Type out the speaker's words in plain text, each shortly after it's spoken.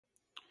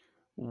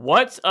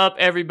What's up,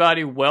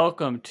 everybody?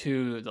 Welcome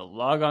to the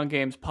Log On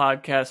Games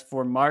podcast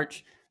for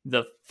March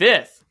the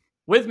 5th.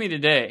 With me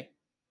today,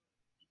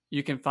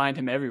 you can find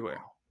him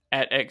everywhere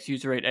at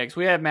XUser8X.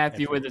 We have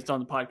Matthew with us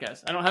on the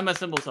podcast. I don't have my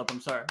symbols up,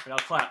 I'm sorry, but I'll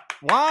clap.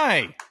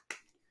 Why?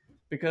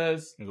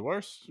 Because They're the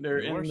worst. they're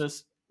in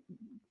this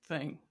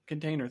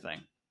container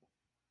thing.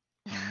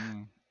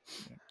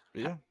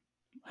 Yeah.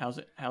 How's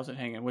it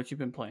hanging? What you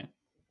been playing?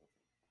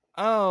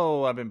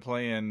 Oh, I've been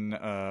playing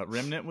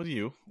Remnant with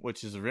you,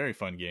 which is a very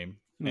fun game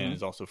and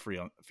is also free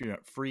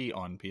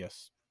on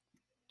PS.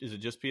 Is it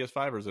just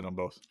PS5 or is it on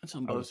both? It's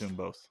on both. I would assume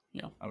both.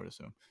 Yeah, I would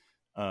assume.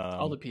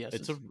 all the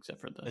PSs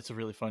except for the. It's a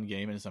really fun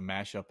game and it's a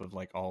mashup of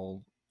like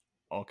all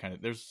kind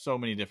of. There's so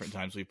many different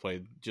times we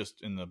played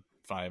just in the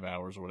 5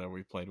 hours or whatever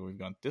we played. Where we've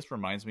gone. This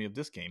reminds me of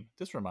this game.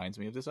 This reminds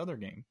me of this other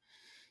game.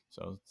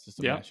 So it's just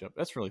a mashup.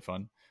 That's really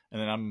fun.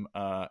 And then I'm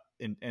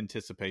in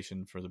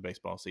anticipation for the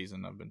baseball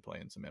season. I've been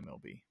playing some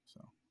MLB.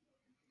 So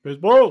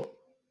baseball.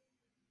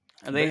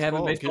 Are they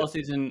having baseball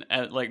season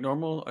at like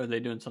normal? Or are they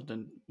doing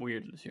something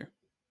weird this year?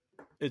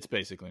 It's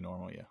basically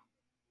normal, yeah.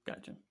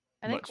 Gotcha.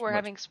 I think we're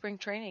having spring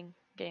training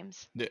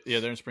games. Yeah,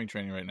 they're in spring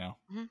training right now.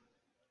 Mm-hmm.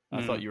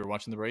 I thought you were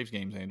watching the Braves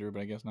games, Andrew,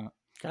 but I guess not.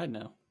 God,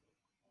 no.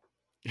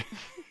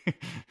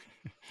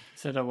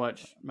 Said I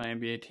watch my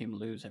NBA team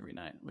lose every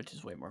night, which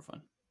is way more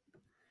fun.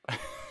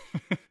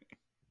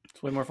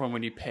 It's way more fun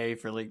when you pay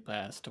for League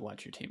Pass to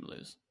watch your team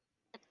lose.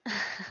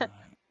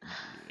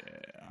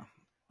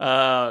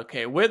 Yeah.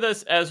 Okay, with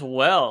us as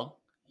well,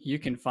 you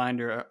can find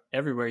her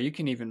everywhere. You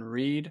can even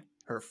read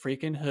her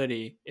freaking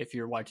hoodie if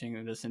you're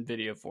watching this in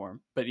video form,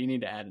 but you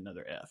need to add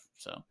another F.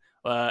 So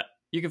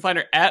you can find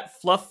her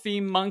at Fluffy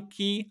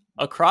Monkey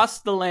across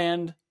the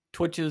land,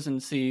 Twitches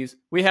and seas.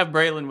 We have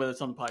Braelyn with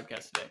us on the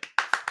podcast today.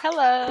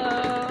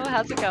 Hello,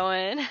 how's it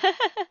going?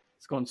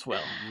 It's going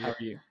swell. How are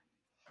you?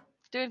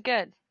 Doing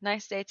good.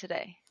 Nice day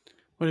today.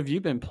 What have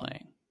you been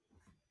playing?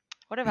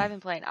 What have I been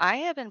playing? I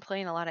have been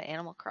playing a lot of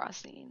Animal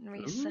Crossing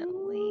recently.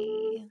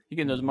 Ooh. You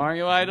getting those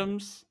Mario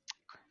items?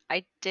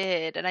 I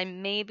did, and I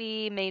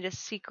maybe made a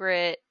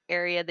secret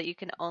area that you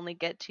can only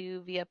get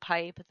to via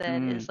pipe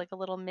that is like a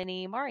little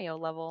mini Mario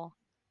level.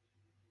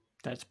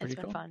 That's pretty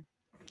cool. It's been fun.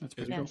 That's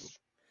pretty cool.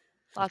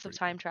 Lots of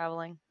time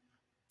traveling.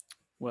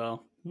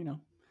 Well,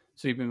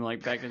 so you've been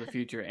like Back to the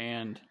Future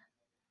and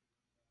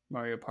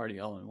Mario Party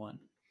all in one.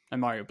 And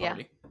Mario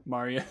Party. Yeah.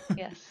 Mario.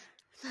 Yes.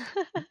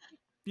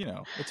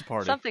 It's a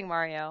party. Something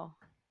Mario,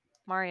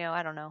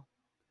 I don't know.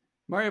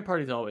 Mario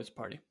Party's always a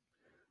party.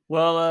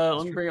 Well,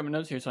 let me bring up my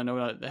notes here so I know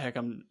what the heck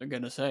I'm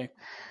going to say.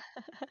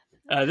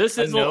 I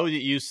know that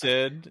you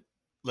said,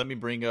 let me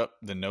bring up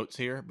the notes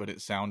here, but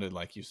it sounded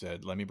like you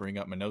said, let me bring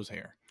up my nose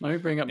hair. Let me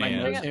bring up my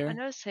nose hair. My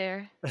nose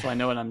hair. So I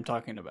know what I'm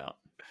talking about.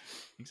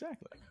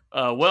 Exactly.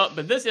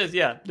 But this is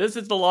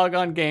the Log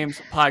On Games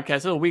podcast.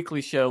 It's a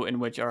weekly show in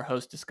which our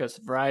hosts discuss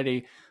a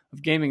variety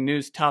of gaming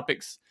news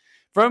topics,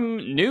 from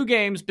new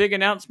games, big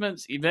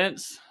announcements,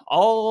 events,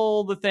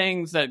 all the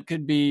things that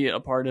could be a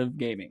part of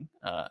gaming,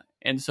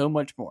 and so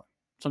much more.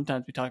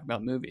 Sometimes we talk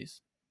about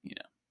movies.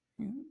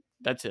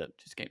 That's it.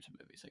 Just games and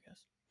movies, I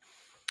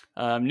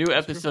guess. New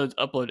episodes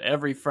upload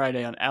every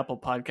Friday on Apple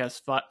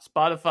Podcasts,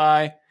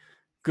 Spotify,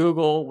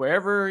 Google,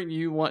 wherever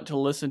you want to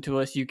listen to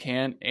us, you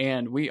can.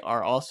 And we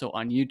are also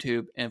on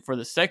YouTube. And for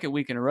the second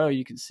week in a row,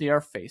 you can see our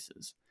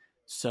faces.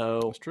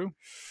 So that's true.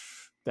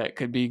 That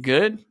could be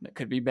good. That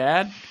could be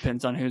bad.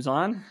 Depends on who's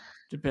on.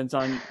 Depends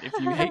on if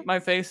you hate my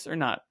face or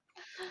not.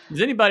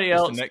 Does anybody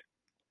else?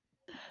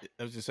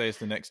 I was just say it's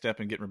the next step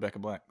in getting Rebecca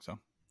Black. So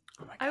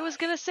I was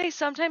gonna say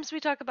sometimes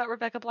we talk about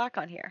Rebecca Black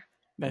on here.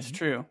 That's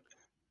true.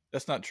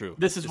 That's not true.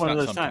 This is one of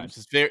those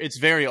times. It's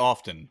very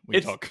often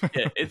we talk.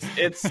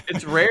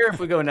 It's rare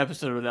if we go an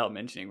episode without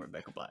mentioning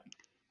Rebecca Black.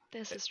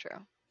 This is true.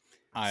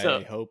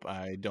 I hope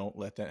I don't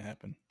let that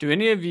happen. Do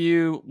any of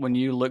you, when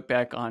you look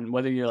back on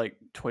whether you're like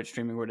Twitch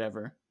streaming or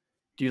whatever,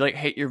 do you like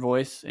hate your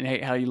voice and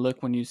hate how you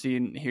look when you see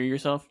and hear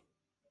yourself?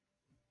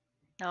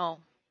 No.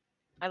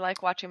 I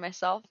like watching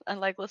myself. I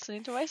like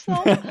listening to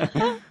myself.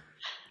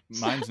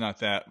 Mine's not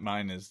that.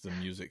 Mine is the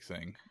music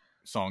thing.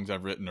 Songs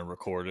I've written or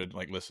recorded,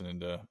 like listening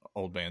to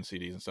old band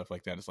CDs and stuff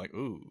like that. It's like,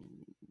 ooh,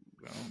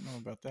 I don't know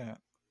about that.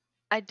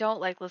 I don't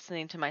like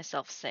listening to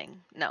myself sing.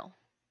 No.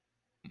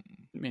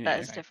 That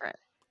is different.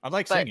 I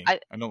like singing. I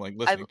don't like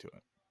listening to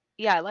it.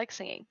 Yeah, I like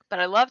singing, but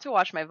I love to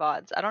watch my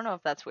VODs. I don't know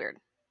if that's weird.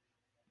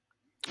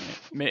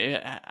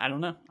 I don't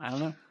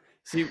know.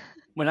 See,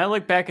 when I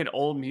look back at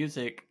old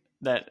music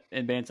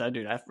in bands I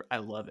do, I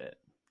love it.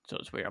 So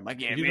it's weird. I'm like,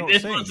 yeah, man,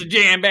 this was a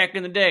jam back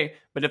in the day.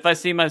 But if I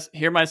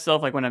hear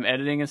myself like when I'm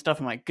editing and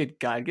stuff, I'm like, good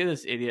God, get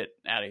this idiot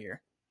out of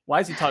here. Why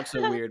does he talk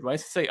so weird? Why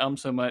does he say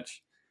so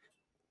much?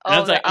 And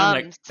I'm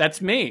like,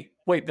 that's me.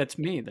 Wait, that's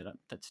me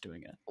that's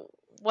doing it.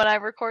 When I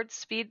record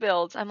speed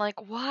builds, I'm like,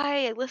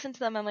 why? I listen to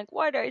them. I'm like,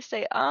 why do I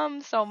say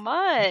so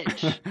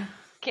much?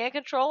 Can't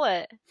control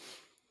it.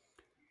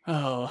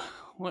 Oh,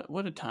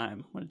 what a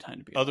time. What a time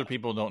to be alive. Other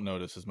people don't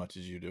notice as much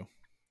as you do.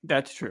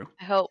 That's true.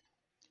 I hope.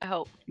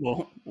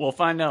 We'll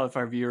find out if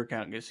our viewer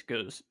count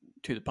goes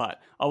to the pot.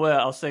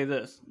 I'll say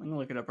this. I'm gonna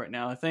look it up right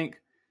now. I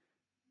think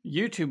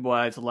YouTube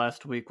wise,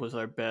 last week was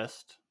our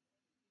best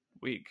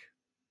week.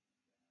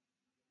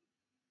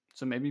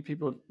 So maybe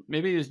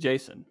it was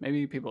Jason.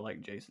 Maybe people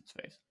like Jason's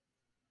face.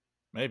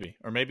 Maybe.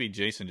 Or maybe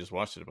Jason just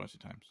watched it a bunch of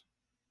times.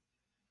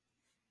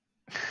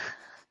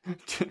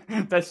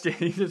 That's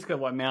he just go,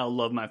 "What, man, I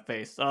love my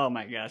face." Oh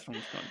my gosh, I'm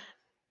just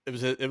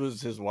going. It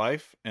was his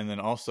wife, and then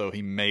also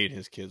he made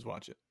his kids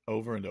watch it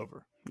over and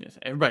over. Yes,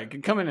 everybody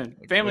coming in.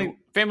 Family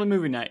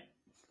movie night.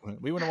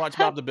 We want to watch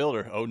Bob the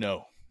Builder. Oh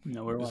no.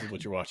 No, this is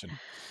what you're watching.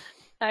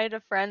 I had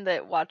a friend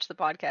that watched the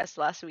podcast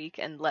last week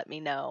and let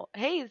me know,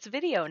 hey, it's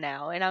video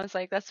now. And I was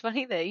like, that's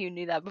funny that you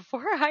knew that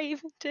before I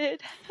even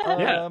did.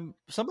 Yeah.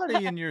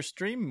 Somebody in your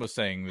stream was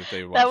saying that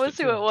they watched That was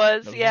it who too. it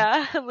was.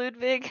 Yeah,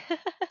 Ludwig.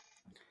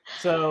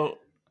 So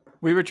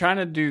we were trying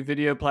to do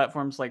video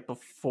platforms like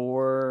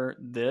before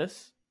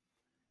this,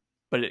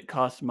 but it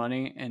costs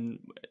money, and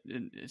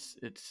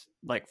it's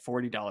like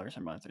 $40 a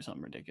month or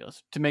something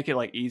ridiculous to make it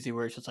like easy,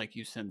 where it's just like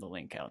you send the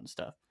link out and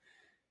stuff.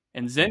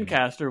 And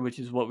Zencaster, which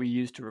is what we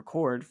use to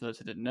record, for those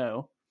that didn't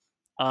know,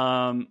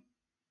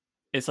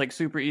 it's like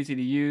super easy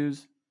to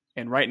use.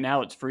 And right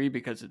now it's free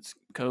because it's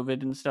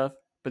COVID and stuff.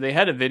 But they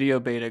had a video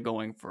beta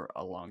going for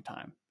a long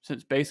time,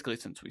 since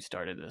we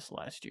started this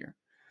last year.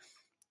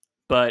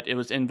 But it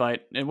was it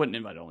wasn't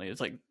invite only.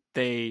 It's like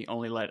they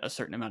only let a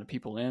certain amount of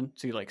people in.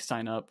 So you like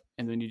sign up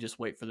and then you just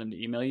wait for them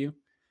to email you.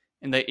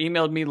 And they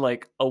emailed me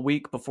like a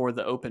week before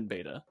the open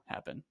beta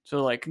happened.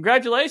 So like,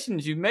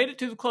 congratulations, you made it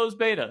to the closed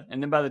beta.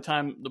 And then by the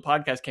time the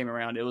podcast came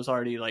around, it was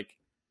already like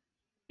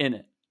in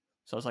it.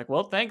 So I was like,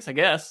 well, thanks, I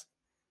guess.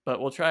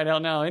 But we'll try it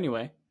out now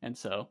anyway. And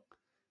so,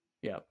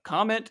 yeah,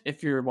 comment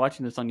if you're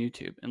watching this on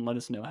YouTube and let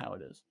us know how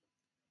it is.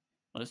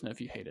 Let us know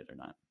if you hate it or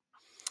not.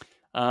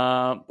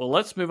 Well,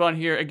 let's move on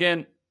here.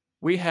 Again,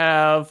 we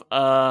have,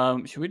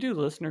 should we do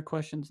listener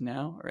questions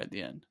now or at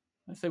the end?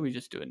 I say we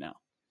just do it now.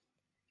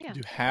 Yeah.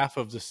 Do half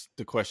of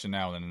the question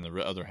now and then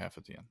the other half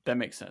at the end. That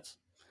makes sense.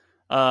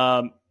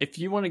 If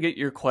you want to get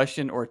your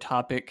question or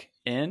topic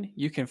in,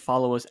 you can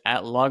follow us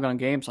at Log On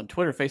Games on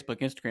Twitter, Facebook,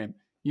 Instagram,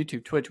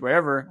 YouTube, Twitch,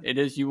 wherever it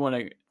is you want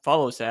to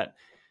follow us at.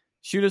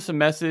 Shoot us a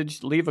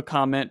message, leave a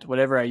comment,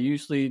 whatever. I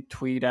usually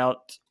tweet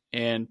out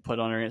and put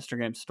on our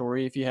Instagram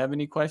story if you have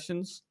any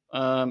questions,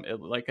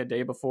 like a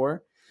day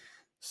before.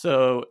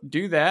 So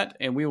do that,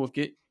 and we will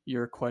get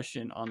your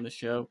question on the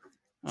show.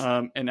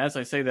 And as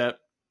I say that,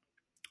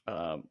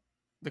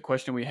 the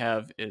question we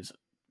have is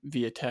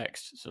via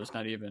text, so it's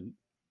not even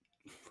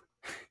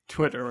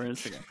Twitter or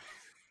Instagram.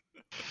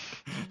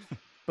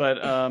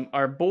 But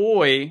our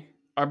boy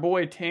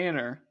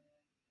Tanner.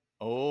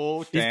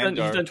 Oh, he's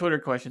done Twitter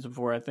questions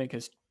before. I think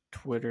his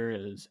Twitter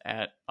is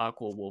at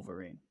Aqua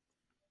Wolverine.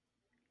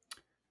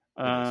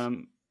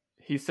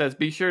 He says,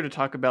 "Be sure to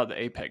talk about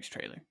the Apex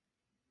trailer."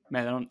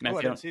 Matt, I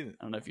didn't see that.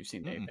 I don't know if you've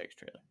seen the Apex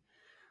trailer.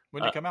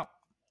 When did it come out?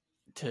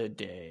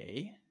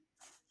 Today.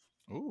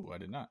 Ooh, I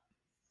did not.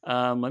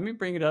 Let me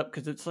bring it up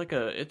because it's like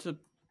it's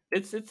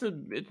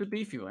a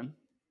beefy one,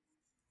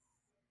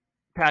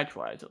 patch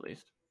wise at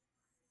least.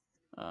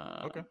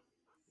 Okay.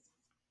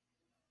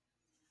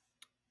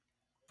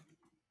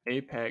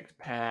 Apex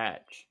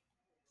patch.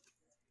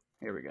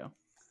 Here we go.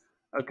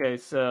 Okay,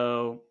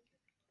 so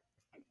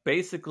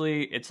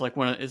basically it's like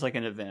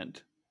an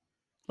event.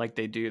 Like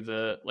they do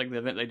the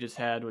event they just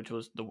had, which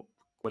was the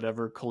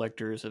whatever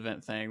collector's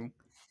event thing.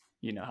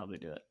 You know how they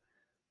do it.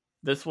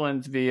 This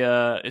one's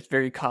it's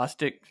very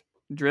caustic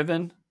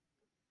driven.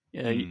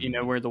 Yeah, you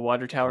know where the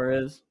water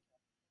tower is?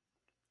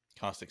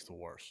 Caustic's the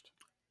worst.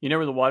 You know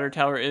where the water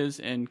tower is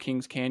in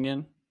Kings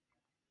Canyon?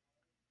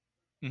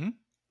 Mm-hmm.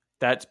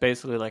 That's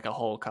basically like a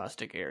whole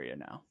caustic area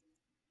now.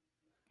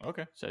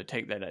 Okay. So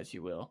take that as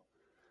you will.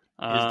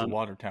 Is the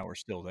water tower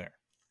still there?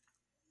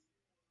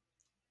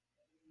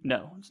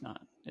 No, it's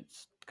not.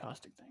 It's the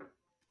caustic thing.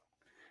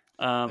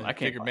 I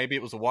figured maybe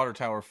it was a water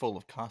tower full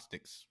of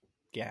caustics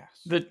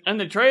gas. In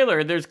the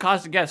trailer, there's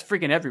caustic gas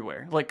freaking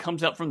everywhere. Like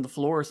comes up from the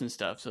floors and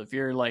stuff. So if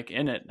you're like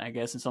in it, I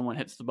guess, and someone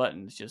hits the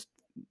button, it's just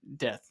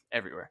death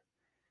everywhere.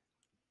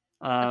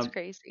 That's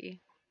crazy.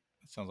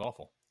 That sounds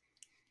awful.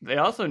 They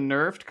also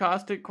nerfed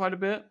caustic quite a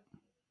bit,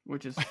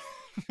 which is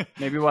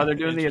maybe why they're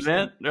doing the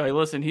event. They're like,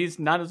 listen, he's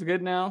not as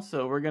good now,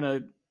 so we're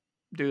gonna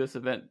do this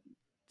event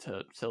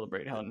to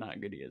celebrate how not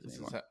good he is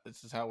anymore.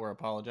 This is how we're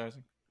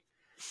apologizing.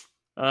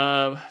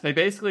 They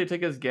basically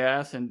take his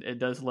gas and it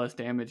does less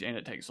damage and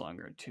it takes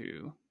longer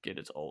to get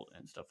its ult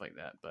and stuff like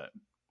that. But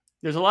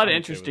there's a lot of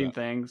interesting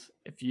things.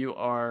 If you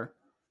are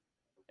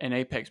an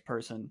Apex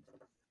person,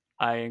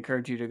 I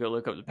encourage you to go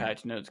look up the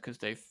patch notes because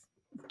they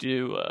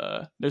do.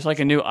 There's like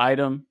a new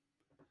item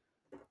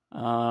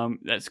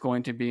that's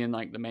going to be in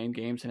like the main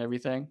games and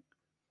everything.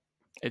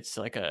 It's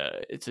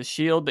a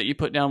shield that you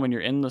put down when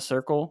you're in the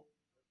circle,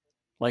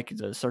 like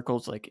the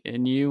circle's like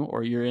in you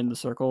or you're in the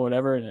circle, or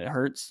whatever, and it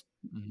hurts.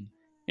 Mm-hmm.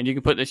 And you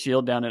can put the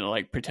shield down and it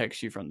like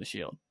protects you from the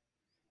shield,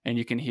 and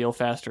you can heal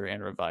faster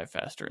and revive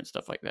faster and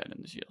stuff like that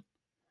in the shield.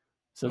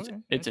 So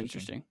it's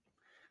interesting.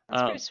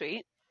 That's pretty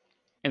sweet.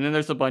 And then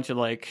there's a bunch of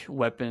like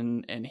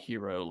weapon and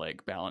hero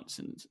like balance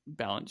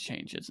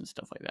changes and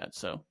stuff like that.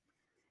 So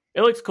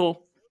it looks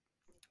cool.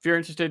 If you're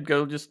interested,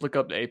 go just look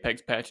up the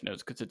Apex patch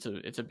notes because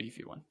it's a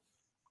beefy one.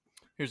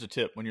 Here's a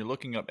tip: when you're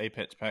looking up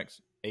Apex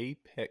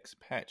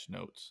patch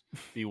notes,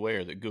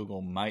 beware that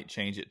Google might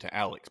change it to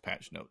Alex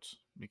patch notes,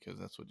 because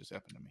that's what just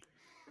happened to me.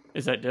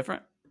 Is that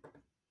different?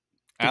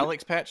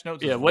 Alex patch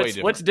notes Yeah, is way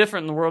different. What's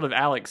different in the world of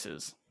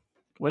Alex's?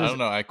 I don't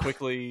know. I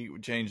quickly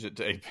changed it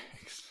to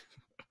Apex.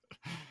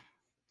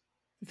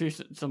 If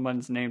there's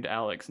someone's named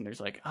Alex and there's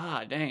like,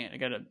 dang it, I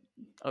gotta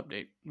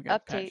update. We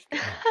got Update.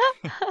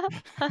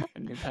 a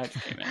new patch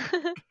came in.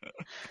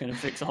 It's gonna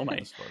fix all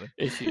my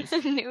issues.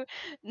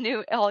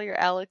 new all your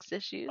Alex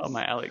issues. All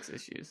my Alex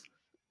issues.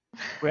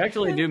 We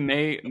actually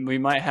we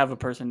might have a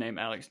person named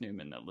Alex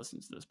Newman that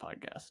listens to this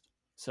podcast.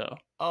 So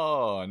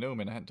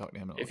Newman, I hadn't talked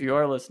to him in a if you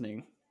are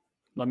listening,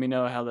 let me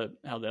know how the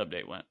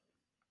update went.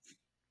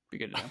 Be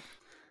good to know.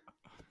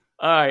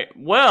 All right.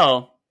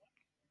 Well,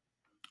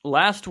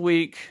 last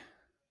week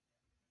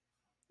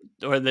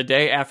or the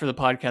day after the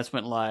podcast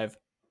went live,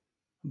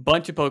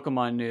 bunch of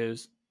Pokemon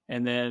news,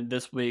 and then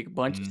this week,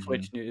 bunch of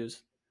Switch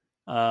news.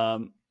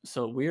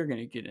 So we are going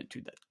to get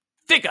into the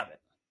thick of it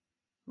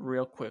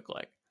real quick.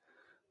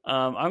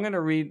 I'm going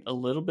to read a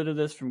little bit of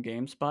this from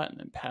GameSpot and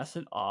then pass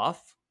it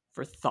off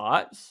for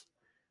thoughts.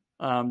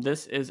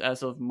 This is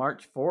as of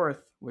March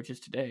 4th, which is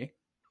today.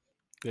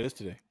 It is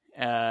today.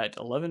 At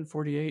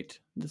 11:48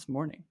 this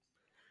morning.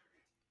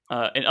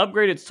 An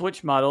upgraded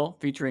Switch model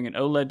featuring an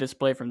OLED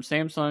display from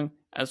Samsung,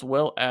 as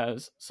well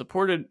as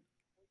support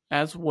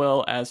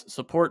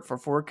for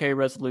 4K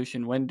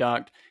resolution when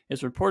docked,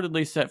 is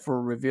reportedly set for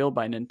a reveal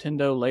by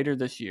Nintendo later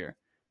this year.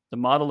 The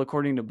model,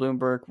 according to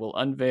Bloomberg,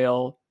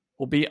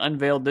 will be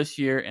unveiled this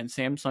year, and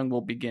Samsung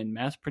will begin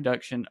mass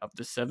production of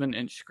the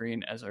 7-inch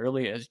screen as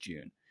early as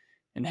June.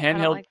 In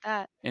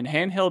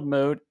handheld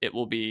mode, it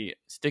will be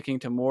sticking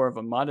to more of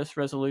a modest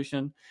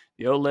resolution.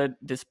 The OLED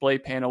display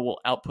panel will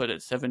output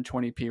at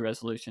 720p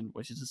resolution,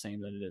 which is the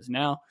same that it is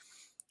now.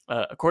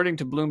 According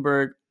to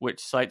Bloomberg,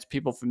 which cites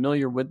people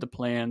familiar with the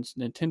plans,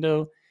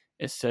 Nintendo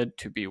is said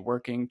to be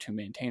working to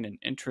maintain an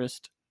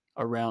interest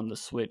around the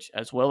Switch,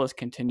 as well as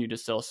continue to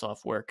sell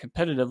software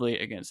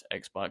competitively against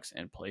Xbox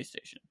and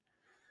PlayStation.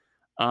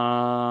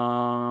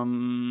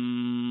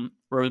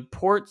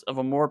 Reports of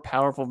a more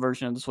powerful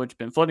version of the Switch have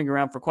been floating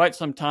around for quite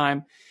some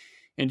time.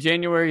 In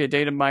January, a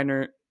data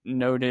miner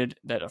noted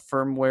that a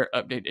firmware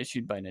update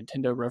issued by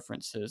Nintendo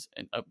references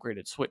an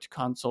upgraded Switch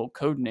console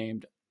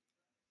codenamed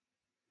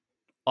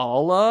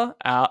Aula,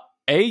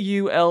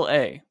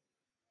 A-U-L-A.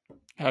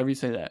 However you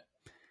say that.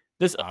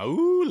 This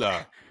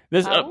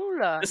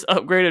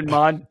upgraded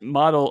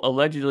model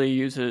allegedly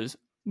uses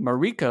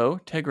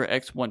Mariko Tegra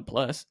X1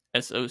 Plus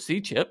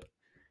SoC chip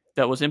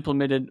that was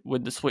implemented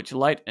with the Switch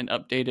Lite and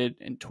updated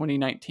in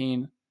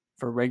 2019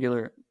 for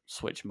regular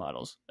Switch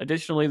models.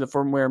 Additionally, the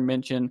firmware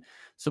mentioned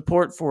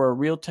support for a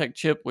Realtek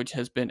chip, which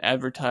has been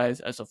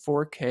advertised as a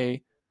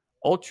 4K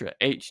Ultra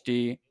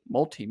HD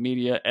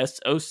multimedia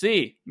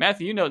SoC.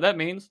 Matthew, you know what that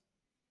means.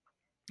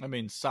 I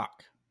mean,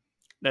 sock.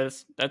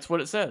 That's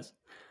what it says.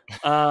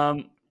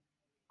 Braelyn,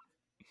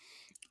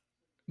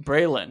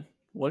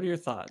 what are your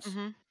thoughts?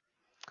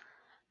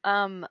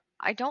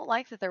 I don't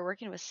like that they're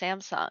working with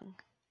Samsung.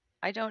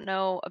 I don't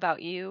know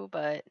about you,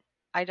 but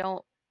I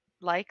don't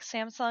like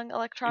Samsung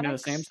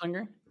electronics. You're not a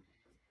Samsunger?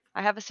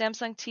 I have a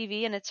Samsung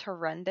TV and it's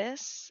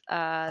horrendous.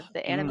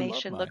 The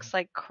animation looks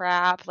like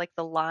crap. Like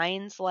the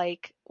lines,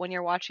 like when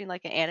you're watching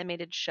like an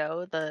animated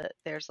show,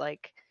 there's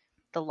like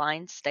the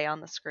lines stay on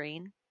the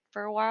screen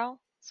for a while,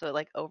 so it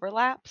like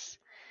overlaps,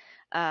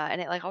 and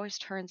it like always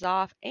turns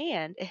off.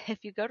 And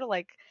if you go to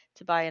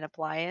buy an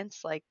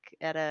appliance like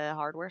at a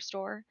hardware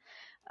store,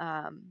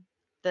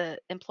 the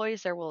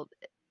employees there will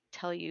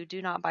tell you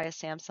do not buy a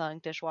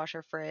Samsung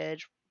dishwasher,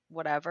 fridge,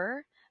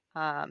 whatever,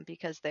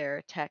 because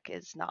their tech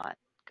is not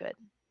good.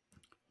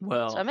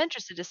 Well, so I'm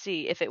interested to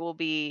see if it will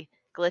be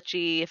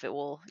glitchy, if it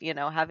will,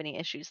 have any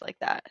issues like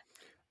that.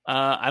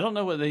 I don't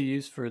know what they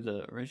used for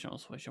the original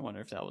Switch. I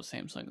wonder if that was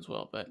Samsung as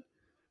well, but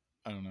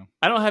I don't know.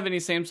 I don't have any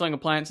Samsung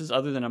appliances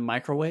other than a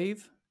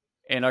microwave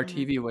and our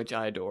TV, which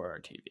I adore our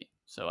TV.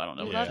 So I don't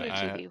know. We love your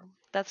TV.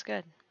 That's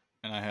good.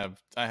 And I had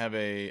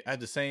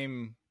the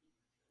same.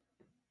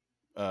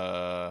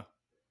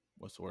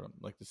 What's the word?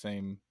 Like the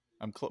same.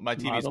 My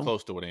TV is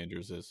close to what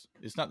Andrew's is.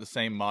 It's not the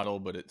same model,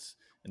 but it's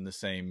in the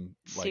same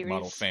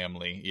model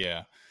family.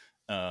 Yeah.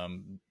 I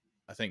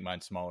think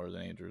mine's smaller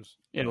than Andrew's.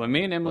 Yeah. When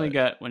me and Emily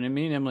got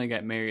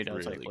married, I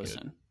was like,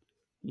 listen,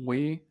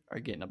 we are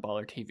getting a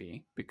baller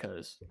TV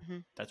because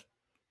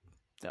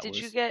Did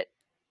you get?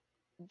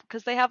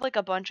 Because they have like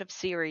a bunch of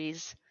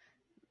series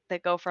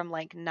that go from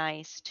like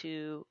nice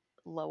to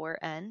lower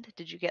end.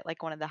 Did you get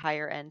like one of the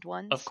higher end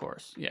ones? Of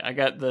course. Yeah, I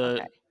got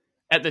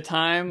at the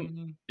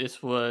time,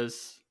 this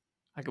was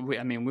we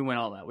went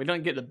all out. We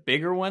don't get the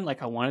bigger one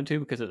like I wanted to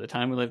because at the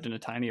time we lived in a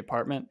tiny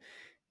apartment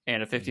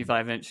and a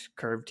 55-inch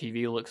curved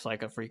TV looks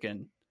like a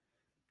freaking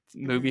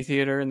movie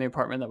theater in the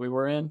apartment that we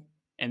were in.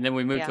 And then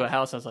we moved to a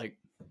house. I was like,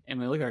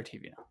 Emily, look at our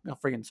TV now. Look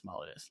how freaking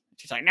small it is.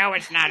 She's like, no,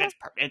 it's not.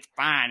 It's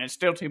fine. It's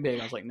still too big.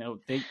 I was like, no,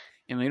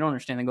 Emily, you don't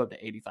understand. They go up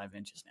to 85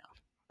 inches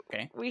now.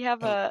 Okay. We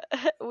have a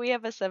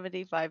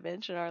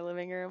 75-inch in our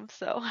living room,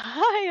 so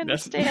I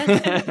That's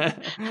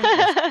understand.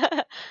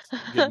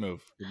 Good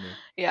move. Good move.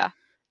 Yeah.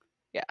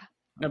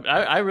 No, but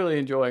I really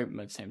enjoy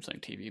my Samsung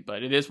TV,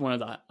 but it is one of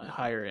the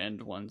higher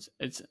end ones.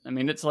 It's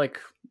like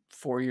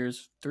 4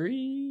 years,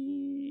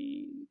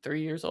 3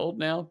 years old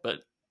now, but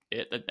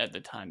at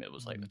the time it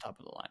was like the top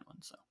of the line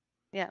one. So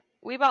Yeah.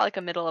 We bought like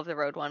a middle of the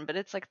road one, but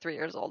it's like 3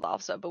 years old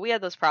also. But we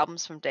had those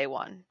problems from day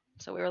one.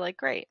 So we were like,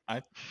 great.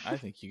 I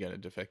think you got a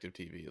defective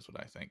TV is what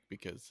I think,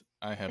 because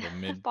I have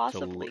a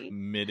Possibly.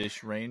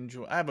 mid-ish range.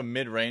 I have a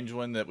mid-range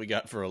one that we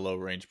got for a low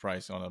range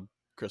price on a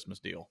Christmas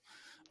deal,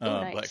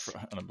 Oh, nice.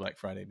 on a Black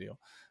Friday deal.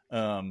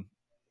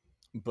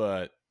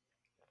 But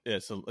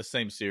it's the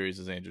same series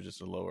as Andrew,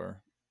 just a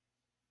lower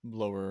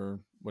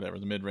whatever,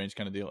 the mid-range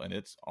kind of deal, and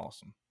it's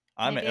awesome.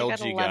 I'm an Maybe I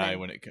got a LG guy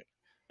lemon.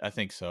 I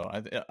think so.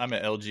 I'm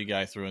an LG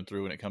guy through and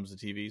through when it comes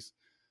to TVs.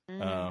 I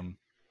like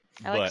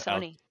But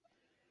Sony.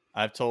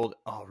 I've told,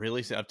 oh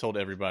really? I've told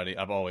everybody.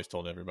 I've always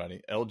told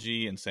everybody,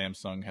 LG and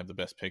Samsung have the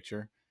best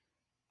picture.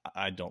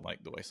 I don't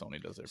like the way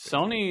Sony does their picture.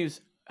 Sony's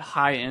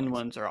high end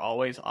ones are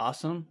always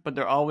awesome, but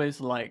they're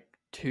always like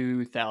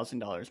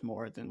 $2,000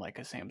 more than like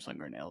a Samsung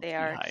or an LG They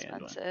are high end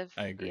one. expensive.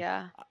 I agree.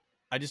 Yeah.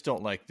 I just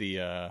don't like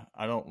I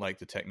don't like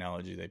the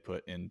technology they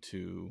put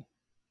into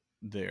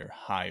their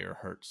higher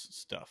hertz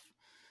stuff.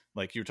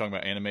 Like you were talking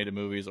about animated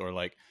movies, or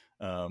like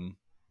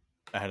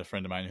I had a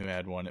friend of mine who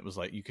had one. It was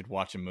like you could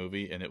watch a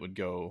movie and it would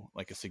go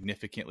like a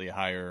significantly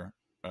higher.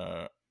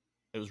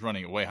 It was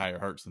running at way higher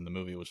hertz than the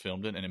movie was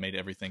filmed in, and it made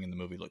everything in the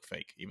movie look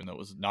fake, even though it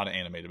was not an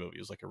animated movie. It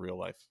was like a real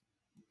life.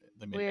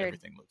 They made Weird.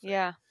 everything look fake.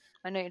 Yeah.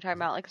 I know what you're talking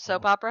about, like a Oh.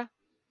 soap opera.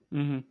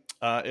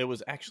 Mm-hmm. It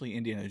was actually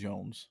Indiana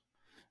Jones.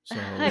 So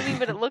I mean,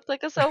 but it looked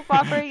like a soap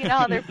opera. You know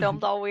how they're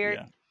filmed all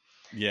weird.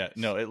 Yeah.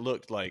 No, it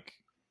looked like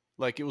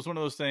it was one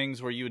of those things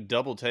where you would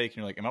double take and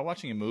you're like, am I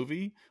watching a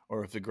movie,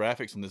 or if the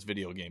graphics in this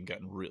video game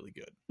gotten really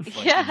good?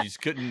 Like, Yeah. you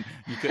just couldn't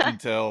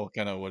tell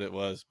kind of what it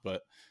was.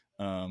 But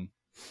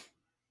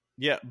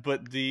yeah,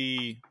 but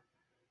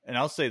and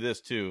I'll say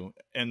this too,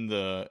 in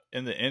the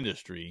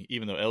industry,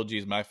 even though LG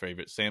is my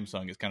favorite,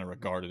 Samsung is kind of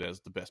regarded as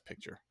the best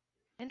picture.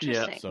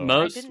 Interesting. So-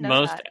 I didn't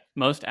know that.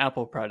 Most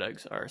Apple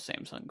products are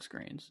Samsung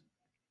screens.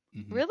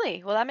 Mhm.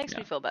 Really? Well, that makes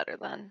me Yeah. feel better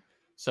then.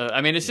 So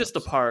I mean, it's just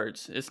the Yes.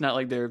 parts. It's not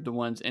like they're the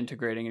ones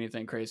integrating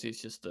anything crazy.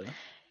 It's just the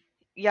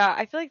Yeah,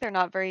 I feel like they're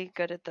not very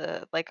good at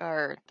the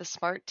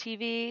smart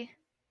TV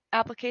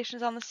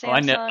applications on the oh,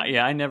 Samsung.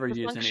 I never The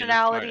use any of the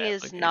smart functionality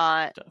is application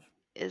not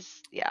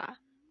stuff. yeah.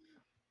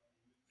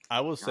 I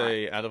will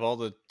say, out of all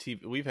the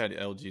TV, we've had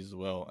LGs as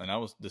well,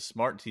 and the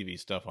smart TV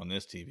stuff on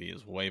this TV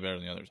is way better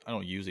than the others. I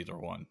don't use either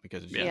one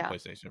because it's just Yeah. a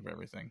PlayStation for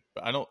everything.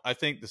 But I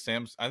think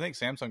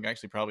Samsung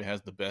actually probably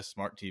has the best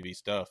smart TV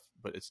stuff,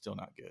 but it's still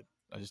not good.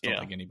 I just don't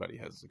think anybody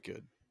has it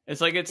good.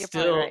 It's like it's You're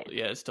still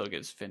probably right. it still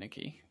gets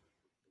finicky.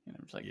 You know,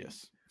 it's like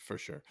Yes, for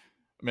sure.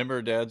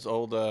 Remember Dad's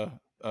old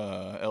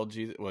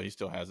LG? Well, he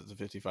still has it. It's a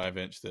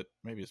 55-inch that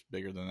maybe it's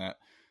bigger than that,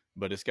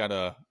 but it's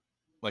got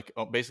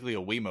basically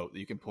a Wiimote that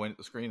you can point at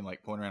the screen and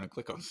like point around and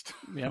click on stuff.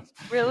 Yeah.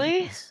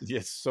 Really?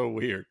 It's so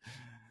weird.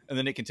 And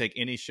then it can take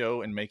any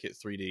show and make it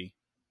 3D.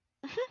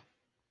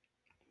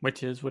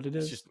 Which is what it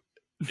is.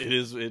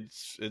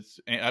 It's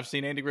I've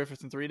seen Andy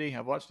Griffith in 3D.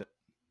 I've watched it.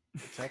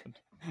 It's happened.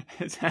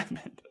 It's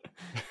happened.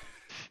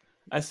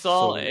 I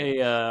saw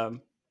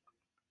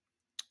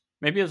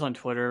maybe it was on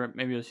Twitter,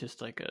 maybe it was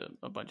just like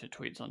a bunch of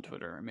tweets on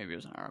Twitter, or maybe it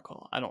was an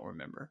article, I don't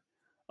remember,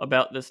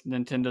 about this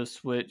Nintendo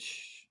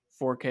Switch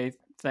 4K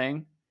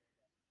thing.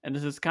 And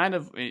this is kind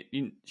of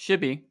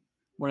Shibby,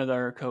 one of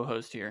our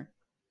co-hosts here,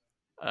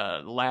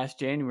 last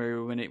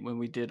January when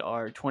we did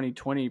our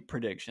 2020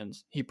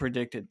 predictions, he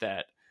predicted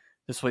that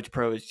the Switch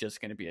Pro is just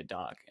going to be a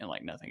dock and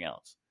like nothing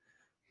else,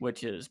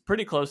 which is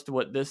pretty close to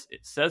what it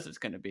says it's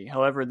going to be.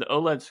 However, the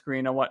OLED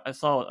screen, I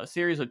saw a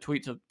series of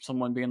tweets of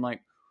someone being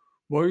like,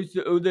 why is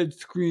the OLED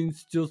screen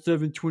still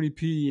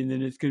 720p and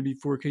then it's going to be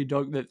 4K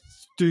dock?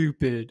 That's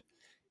stupid.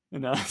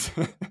 And that's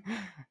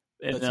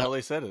how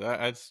they said it.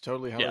 That's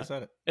totally how they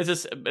said it. It's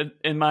just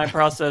in my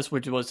process,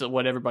 which was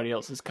what everybody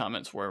else's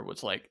comments were,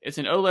 was like, it's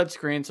an OLED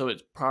screen, so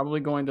it's probably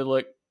going to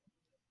look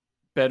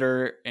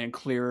better and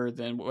clearer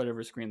than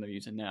whatever screen they're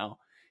using now.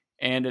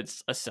 And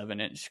it's a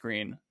 7-inch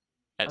screen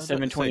at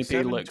 720p.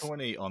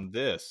 720 on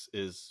this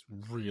is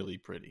really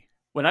pretty.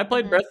 When I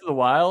played Breath of the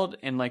Wild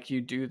and like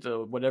you do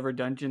the whatever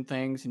dungeon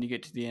things and you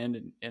get to the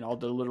end and all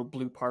the little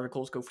blue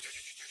particles go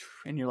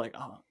and you're like,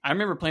 oh, I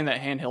remember playing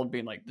that handheld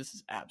being like, this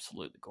is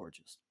absolutely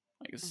gorgeous.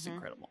 Like, this is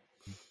incredible.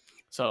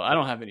 So I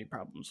don't have any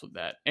problems with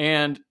that.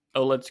 And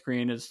OLED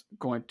screen is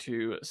going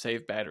to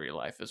save battery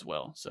life as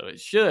well. So it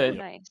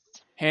should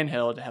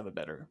handheld have a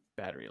better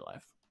battery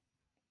life,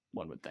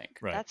 one would think.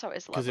 Right. That's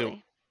always lovely. Because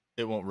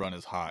it won't run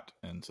as hot,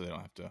 and so they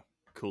don't have to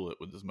cool it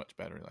with as much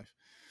battery life.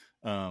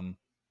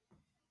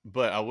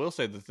 But I will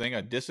say the thing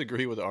I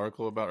disagree with the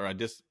article about, or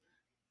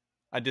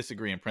I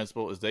disagree in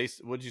principle,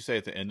 is what did you say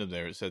at the end of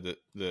there? It said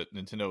that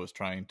Nintendo was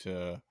trying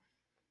to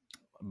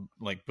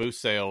like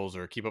boost sales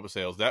or keep up with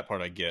sales. That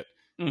part I get.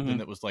 then Mhm.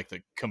 that was like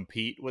to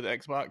compete with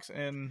Xbox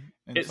and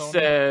It Sony.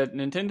 said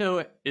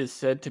Nintendo is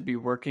said to be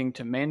working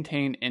to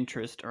maintain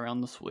interest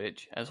around the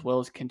Switch, as well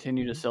as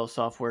continue to Mhm. sell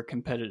software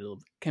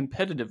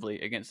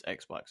competitively against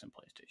Xbox and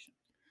PlayStation.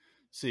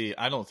 See,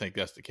 I don't think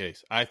that's the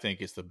case. I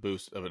think it's the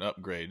boost of an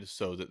upgrade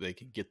so that they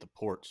can get the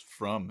ports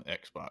from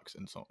Xbox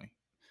and Sony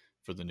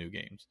for the new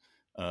games.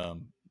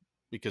 Um,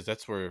 because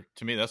that's where,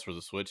 to me, that's where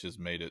the Switch has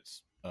made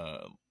its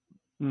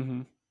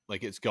Mm-hmm.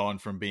 like it's gone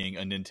from being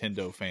a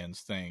Nintendo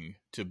fans thing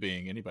to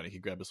being anybody can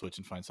grab a Switch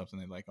and find something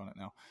they like on it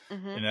now.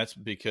 Mm-hmm. And that's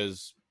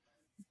because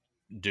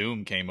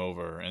Doom came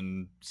over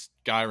and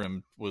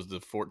Skyrim was the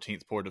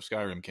 14th port of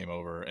Skyrim came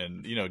over,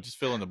 and just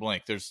fill in the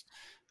blank. There's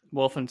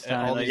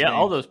Wolfenstein, all these yeah, games.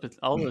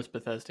 all those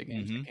Bethesda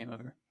games that Hmm. came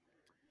over.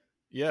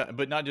 Yeah,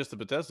 but not just the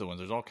Bethesda ones.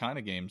 There's all kind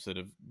of games that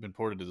have been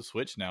ported to the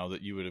Switch now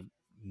that you would have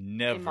A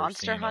never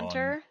Monster seen on.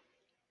 Hunter,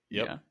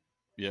 Yep, Yeah,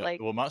 yeah.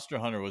 like, Well, Monster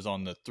Hunter was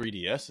on the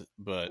 3DS,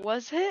 but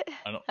was it?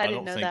 I don't. I I didn't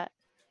don't know think. that.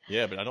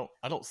 Yeah, but I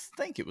don't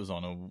think it was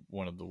on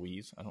one of the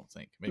Wii's. I don't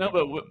think. Maybe no, I'm but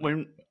wrong on that.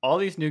 when all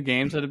these new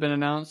games that have been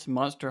announced,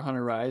 Monster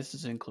Hunter Rise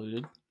is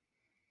included.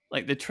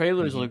 Like the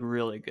trailers Hmm. look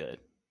really good,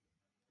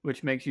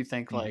 which makes you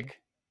think Hmm.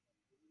 like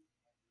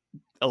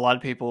a lot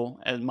of people,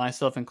 and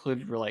myself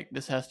included, were like,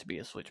 "This has to be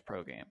a Switch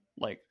Pro game."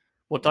 Like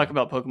we'll talk Yeah.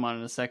 about Pokemon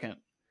in a second,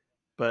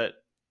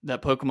 but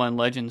that Pokemon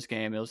Legends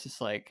game, it was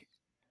just like,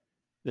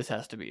 this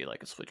has to be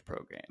like a Switch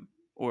Pro game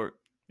or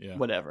Yeah.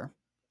 whatever.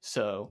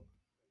 So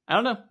I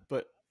don't know.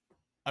 But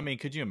I mean,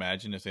 could you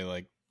imagine if they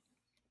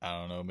I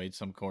don't know, made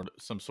some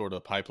sort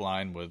of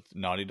pipeline with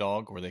Naughty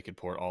Dog where they could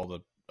port all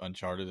the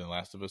Uncharted and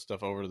Last of Us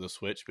stuff over to the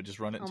Switch, but just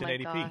run it in Oh my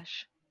 1080p.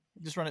 gosh.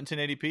 Just run it in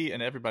 1080p,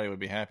 and everybody would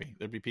be happy.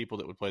 There'd be people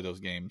that would play those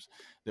games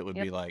that would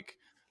Yep. be like,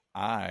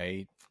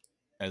 I,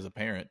 as a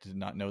parent, did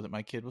not know that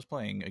my kid was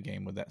playing a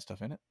game with that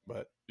stuff in it.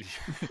 But,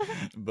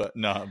 but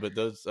no, but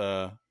those,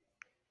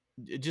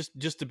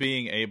 just to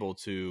being able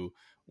to,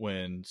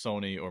 when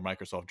Sony or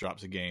Microsoft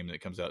drops a game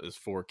that comes out as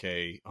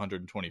 4K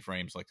 120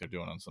 frames like they're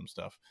doing on some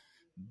stuff,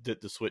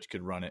 that the Switch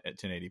could run it at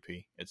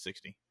 1080p at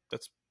 60.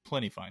 That's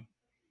plenty fine.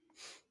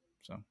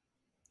 So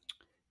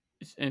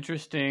It's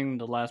interesting.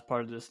 The last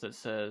part of this that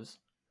says,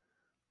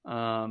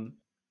 um,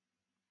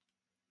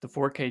 the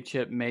 4K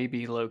chip may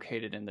be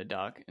located in the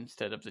dock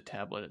instead of the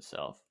tablet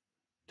itself.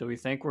 Do we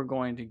think we're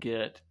going to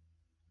get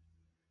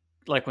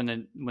like when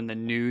the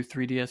new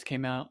 3DS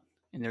came out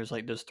and there's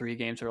like those three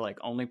games that are like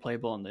only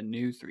playable on the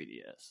new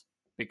 3DS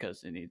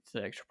because it needs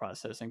the extra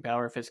processing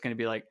power? If it's going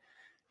to be like,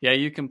 yeah,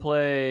 you can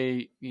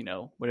play,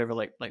 whatever,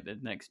 like the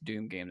next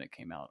Doom game that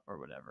came out or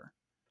whatever.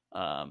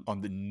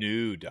 on the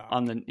new dock,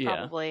 On the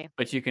Probably.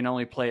 but you can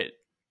only play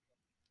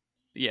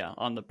it,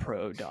 on the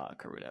Pro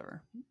dock or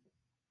whatever.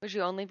 Would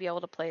you only be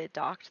able to play it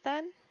docked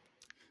then?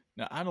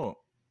 now I don't.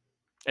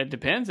 It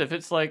depends if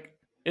it's like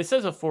it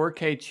says a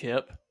 4K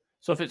chip,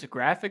 so if it's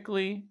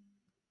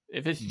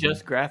Mhm.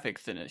 just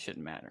graphics, then it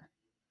shouldn't matter.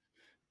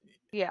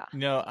 Yeah.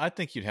 No, I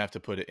think you'd have to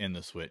put it in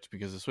the Switch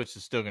because the Switch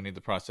is still going to need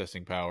the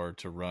processing power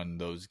to run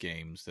those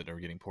games that are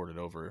getting ported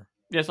over.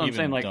 That's what I'm saying.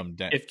 Even Like, dumbed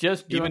down. if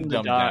just doing Even the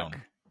dumbed dock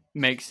down.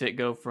 makes it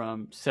go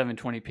from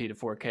 720p to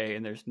 4K,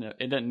 and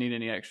it doesn't need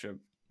any extra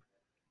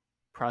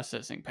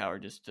processing power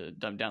just to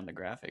dumb down the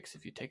graphics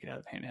if you take it out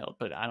of handheld.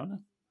 But I don't know.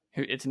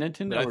 It's But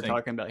Nintendo I we're think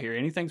talking about here.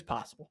 Anything's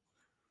possible.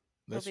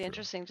 It'll that's be true.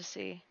 interesting to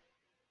see.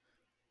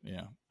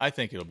 Yeah, I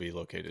think it'll be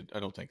located. I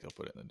don't think they'll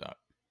put it in the dock.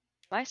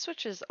 My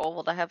Switch is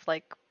old. I have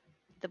like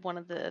one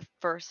of the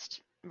first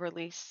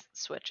release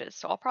Switches,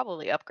 so I'll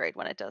probably upgrade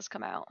when it does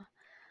come out.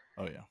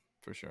 Oh yeah,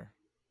 for sure.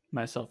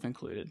 Myself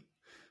included.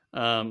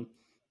 And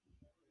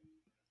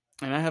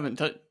I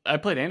haven't I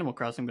played Animal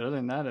Crossing, but other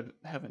than that,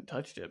 I haven't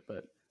touched it.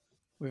 But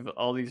we have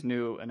all these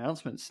new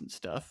announcements and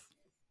stuff.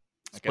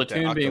 I got that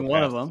Splatoon being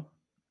one of Octopath. them.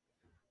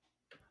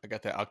 I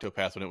got that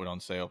Octopath when it went on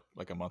sale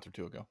like a month or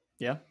two ago.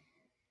 Yeah.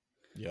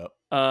 Yep.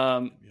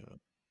 Yep.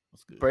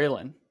 That's good.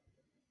 Braelyn,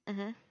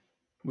 Mm-hmm.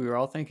 we were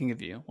all thinking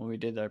of you when we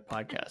did our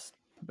podcast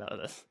about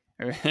this,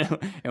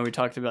 and we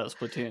talked about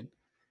Splatoon.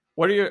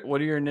 What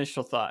are your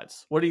initial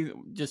thoughts? What do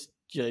you just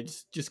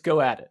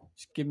go at it?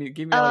 Just give me all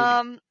you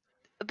got.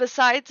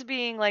 Besides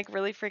being like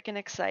really freaking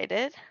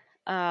excited,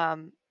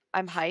 I'm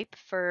hype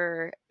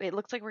for it.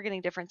 Looks like we're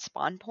getting different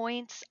spawn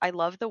points. I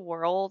love the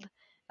world.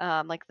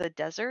 Like the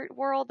desert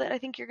world that I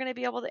think you're going to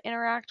be able to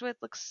interact with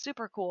looks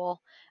super cool.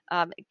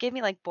 It gave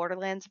me like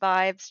Borderlands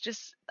vibes.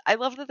 Just I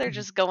love that they're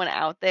just going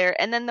out there.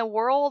 And then the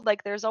world,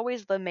 like there's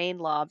always the main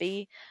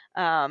lobby,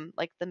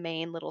 like the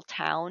main little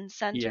town Yeah.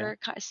 center,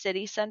 kind of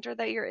city center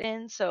that you're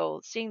in.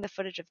 So seeing the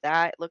footage of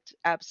that looked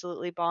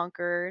absolutely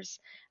bonkers.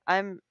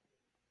 I'm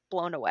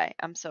blown away.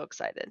 I'm so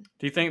excited.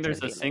 Do you think It's going there's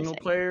to a be single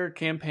amazing. player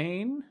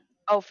campaign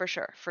Oh, for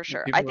sure, for that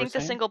sure. I people were think the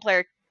saying? single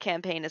player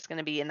campaign is going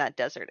to be in that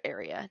desert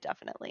area,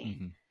 definitely.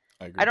 Mm-hmm.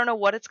 I I agree. don't know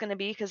what it's going to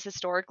be because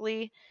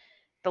historically,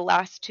 the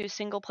last two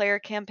single player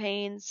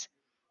campaigns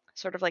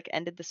sort of like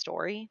ended the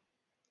story.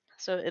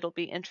 So it'll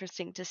be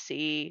interesting to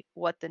see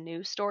what the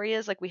new story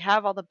is. Like we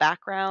have all the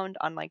background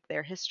on like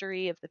their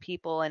history of the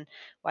people and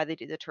why they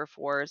do the turf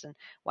wars and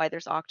why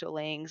there's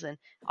octolings and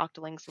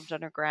octolings lived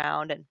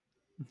underground and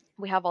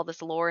we have all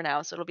this lore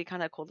now, so it'll be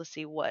kind of cool to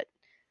see what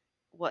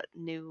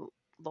new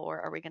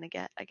lore are we gonna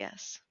get, I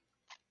guess.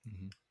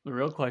 Mm-hmm. The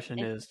real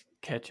question is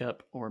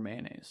ketchup or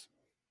mayonnaise.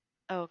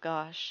 Oh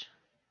gosh,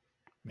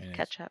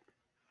 Mayonnaise. ketchup.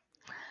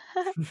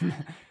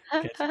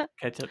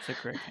 Ketchup's the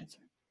correct answer.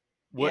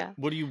 Yeah.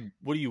 What do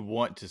you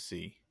want to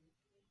see?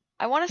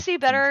 I want to see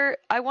better.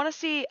 I want to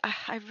see.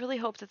 I really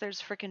hope that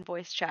there's freaking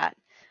voice chat.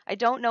 I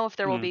don't know if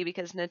there will be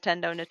because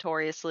Nintendo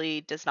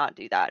notoriously does not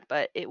do that,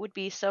 but it would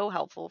be so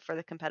helpful for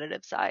the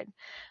competitive side.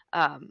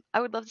 I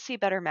would love to see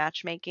better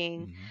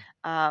matchmaking. Mm-hmm.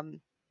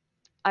 Um,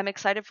 I'm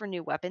excited for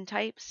new weapon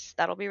types.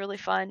 That'll be really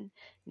fun.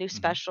 New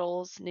Mm-hmm.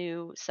 specials,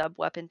 new sub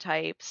weapon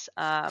types.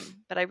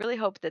 But I really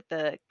hope that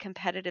the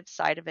competitive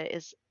side of it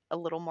is a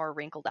little more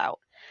wrinkled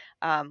out.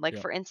 Like, Yep.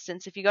 for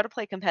instance, if you go to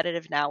play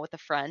competitive now with a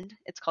friend,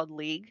 it's called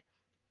League.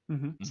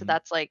 Mm-hmm. So Mm-hmm.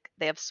 that's like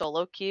they have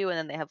solo queue and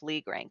then they have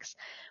league ranks.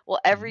 Well,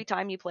 Mm-hmm. every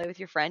time you play with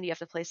your friend, you have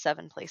to play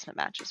 7 placement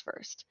matches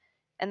first.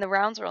 And the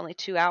rounds are only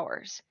 2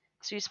 hours.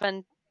 So you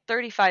spend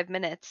 35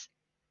 minutes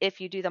if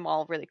you do them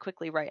all really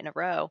quickly right in a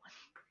row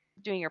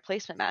doing your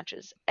placement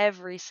matches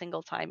every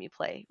single time you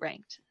play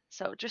ranked.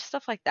 So just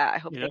stuff like that. I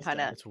hope Yeah, they that's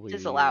kind of dumb. That's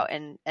fizzle weird. out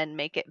and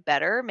make it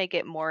better, make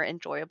it more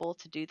enjoyable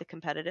to do the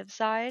competitive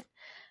side.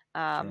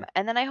 Sure.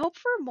 And then I hope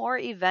for more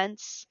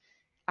events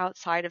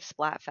outside of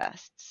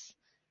Splatfests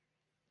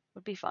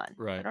would be fun.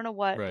 I Right. don't know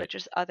what, but Right.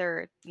 just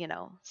other,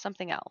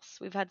 something else.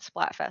 We've had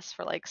Splatfest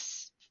for like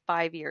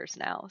 5 years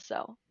now,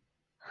 so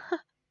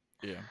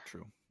Yeah.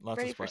 True.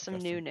 Lots of ready for some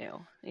Splatfesting.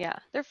 new. Yeah,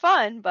 they're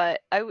fun,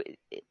 but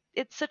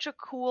it's such a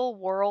cool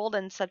world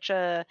and such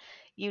a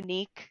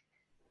unique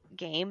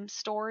game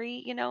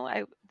story.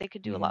 They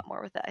could do a Mm-hmm. lot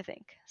more with it. I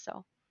think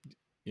so.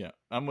 Yeah,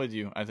 I'm with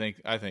you. I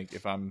think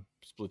if I'm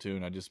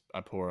Splatoon,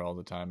 I pour all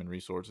the time and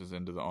resources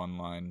into the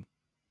online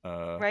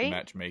Right?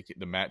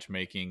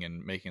 matchmaking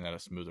and making that a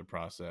smoother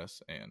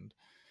process. And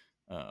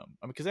I mean,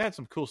 because they had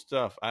some cool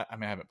stuff. I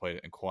mean, I haven't played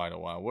it in quite a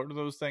while. What are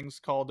those things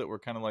called that were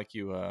kind of like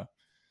you?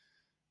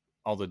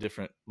 All the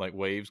different like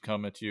waves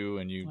come at you,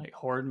 and you Like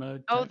horde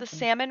mode Oh, type the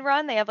thing. salmon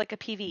run. They have like a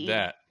PVE.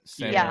 that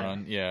salmon Yeah, Yeah.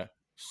 run. Yeah,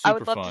 I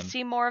super would love to fun.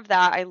 see more of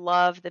that. I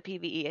love the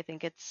PVE. I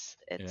think it's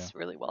Yeah, it's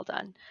really well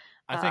done.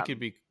 I think it'd Um,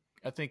 be.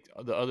 I think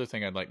the other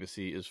thing I'd like to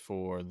see is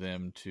for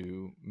them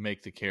to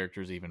make the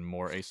characters even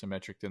more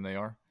asymmetric than they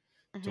are,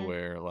 to mhm.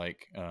 where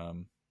like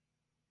I'm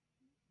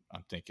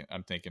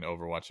thinking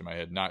Overwatch in my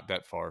head, not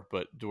that far,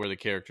 but to where the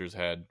characters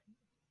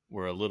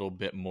were a little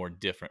bit more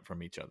different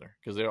from each other,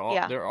 because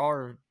Yeah, there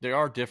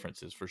are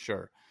differences for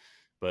sure,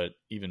 but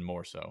even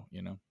more so,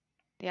 you know.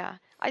 yeah.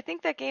 I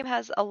think that game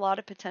has a lot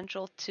of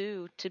potential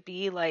too to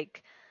be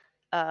like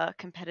a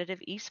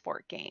competitive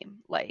esport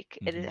game. Like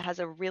it Hmm. has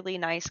a really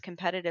nice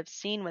competitive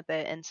scene with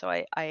it, and so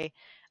I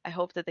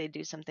hope that they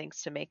do some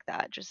things to make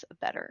that just a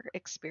better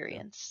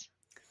Yeah, experience.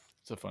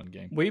 it's a fun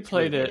game. We It's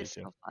really played It well it. is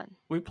detailed. so fun.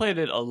 We played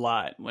it a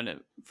lot when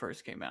it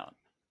first came out.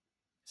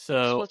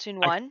 So Splatoon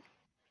I 1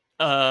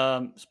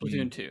 Mm.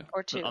 Splatoon 2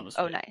 or 2? on the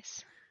Oh, Switch.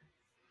 nice.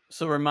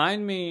 So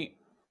remind me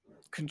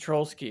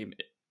control scheme.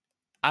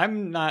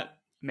 I'm not.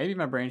 Maybe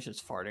my brain's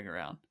just farting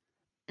around.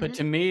 But Mhm.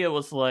 to me, it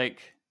was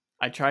like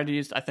I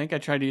think I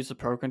tried to use the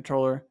Pro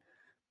controller,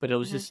 but it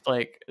was Mhm. just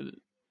like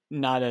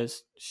not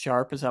as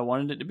sharp as I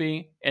wanted it to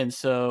be. And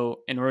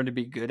so, in order to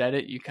be good at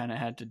it, you kind of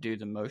had to do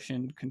the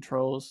motion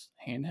controls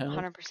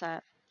handheld.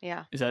 100%.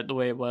 Yeah. Is that the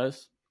way it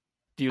was?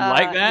 Do you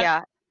like that?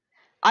 Yeah.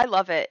 I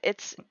love it.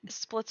 It's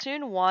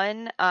Splatoon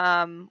 1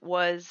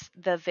 was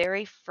the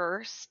very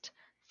first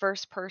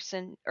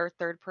person or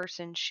third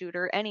person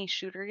shooter, any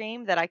shooter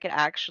game that I could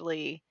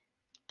actually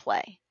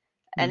play.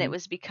 And it Mm-hmm.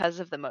 was because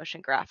of the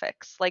motion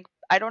graphics. Like,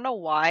 I don't know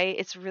why,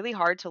 it's really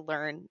hard to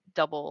learn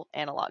double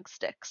analog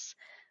sticks.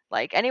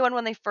 Like, anyone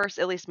when they first,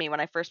 at least me,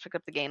 when I first picked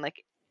up the game,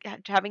 like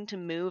having to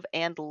move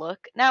and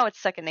look, now it's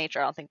second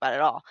nature. I don't think about it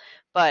at all.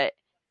 But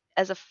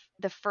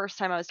the first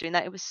time I was doing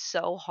that, it was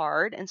so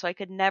hard, and so I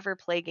could never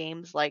play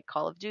games like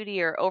Call of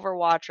Duty or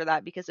Overwatch or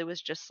that because it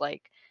was just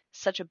like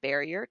such a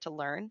barrier to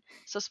learn.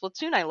 So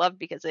Splatoon I loved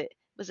because it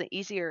was an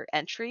easier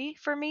entry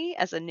for me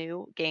as a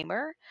new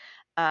gamer.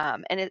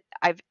 And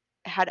I've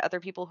had other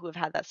people who have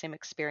had that same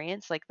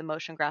experience. Like the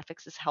motion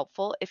graphics is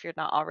helpful if you're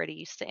not already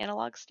used to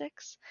analog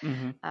sticks.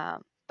 Mm-hmm.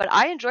 But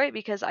I enjoy it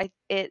because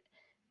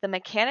the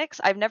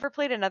mechanics. I've never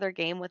played another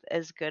game with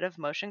as good of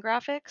motion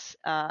graphics.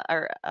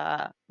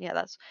 Yeah,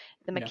 that's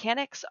the Yeah.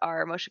 mechanics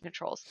are motion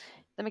controls.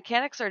 The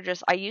mechanics are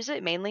just I use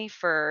it mainly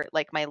for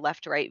like my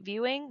left right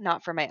viewing,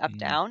 not for my up Mm.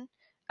 down.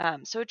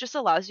 So it just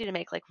allows you to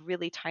make like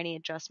really tiny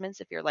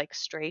adjustments if you're like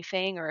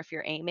strafing or if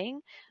you're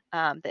aiming.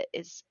 That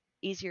is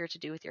easier to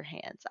do with your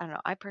hands. I don't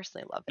know. I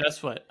personally love it.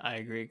 That's what I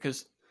agree.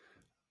 Because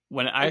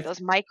when Like those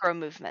micro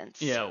movements.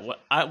 yeah,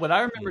 what I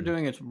remember Mm.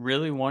 doing is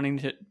really wanting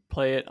to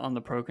play it on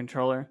the Pro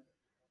controller,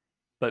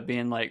 but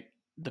being like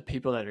the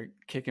people that are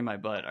kicking my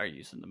butt are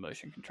using the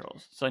motion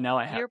controls. So now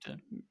I have Your to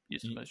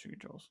use the You, motion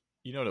controls.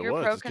 you know what it your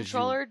was? pro It's because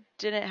you. controller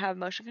didn't have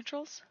motion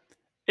controls?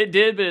 It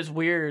did, but it's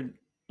weird.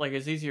 Like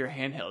it's easier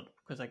handheld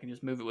because I can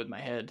just move it with my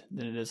head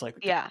than it is like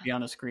to Yeah. be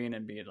on a screen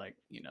and be like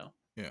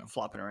Yeah.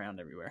 flopping around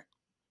everywhere.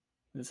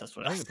 That's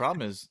what I think the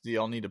problem is you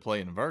all need to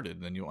play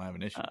inverted, then you won't have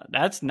an issue.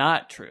 That's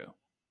not true.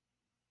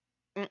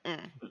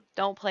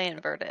 Don't play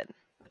inverted.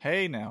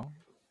 Hey, now,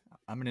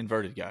 I'm an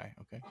inverted guy,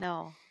 okay?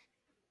 No.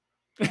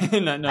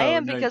 no, I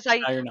am no, because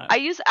you're not. I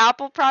use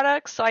Apple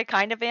products, so I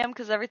kind of am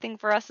because everything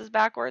for us is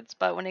backwards.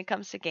 But when it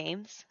comes to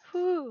games,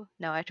 whew,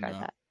 no, I tried No,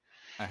 that.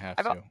 I have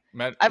I've to.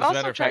 I've As a also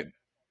matter of tried. fact,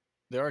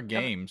 there are Go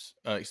ahead. games.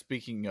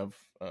 Speaking of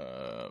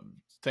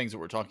things that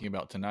we're talking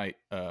about tonight,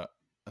 I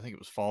think it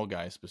was Fall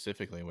Guys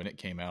specifically when it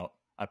came out.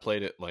 I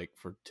played it like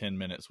for 10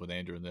 minutes with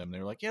Andrew and them. They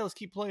were like, "Yeah, let's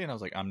keep playing." I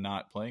was like, "I'm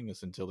not playing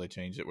this until they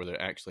changed it where they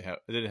actually have."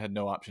 They had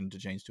no option to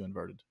change to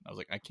inverted. I was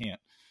like, "I can't."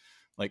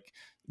 Like,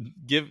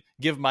 give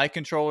my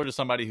controller to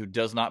somebody who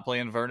does not play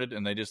inverted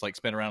and they just like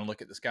spin around and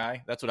look at the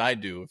sky. That's what I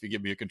do if you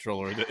give me a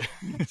controller that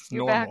it's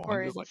You're normal.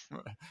 I'm just like,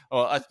 backwards.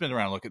 oh, I spin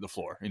around and look at the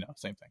floor.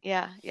 Same thing.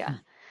 Yeah, yeah.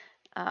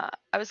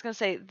 I was gonna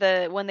say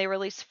when they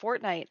released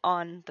Fortnite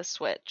on the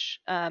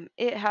Switch,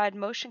 it had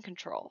motion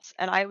controls,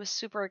 and I was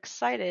super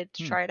excited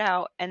to Hmm, try it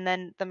out. And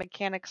then the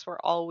mechanics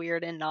were all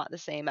weird and not the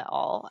same at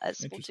all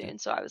as interesting.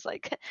 Splatoon. So I was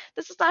like,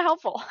 this is not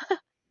helpful.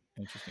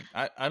 Interesting.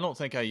 I don't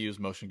think I used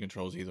motion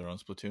controls either on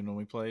Splatoon when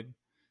we played.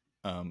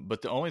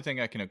 But the only thing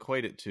I can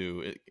equate it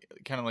to,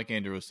 kind of like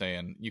Andrew was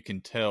saying, you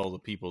can tell the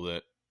people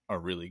that are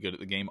really good at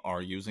the game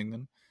are using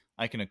them.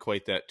 I can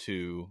equate that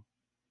to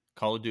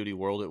Call of Duty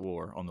World at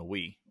War on the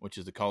Wii, which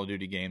is the Call of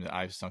Duty game that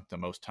I've sunk the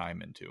most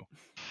time into.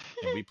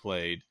 And we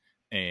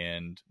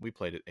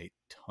played it a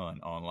ton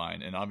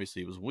online. And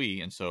obviously it was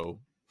Wii, and so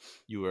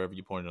wherever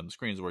you pointed on the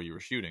screen is where you were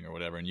shooting or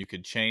whatever, and you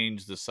could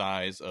change the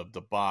size of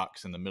the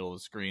box in the middle of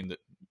the screen, that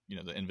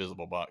the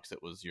invisible box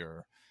that was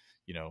your,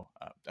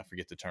 I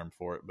forget the term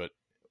for it, but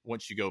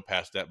once you go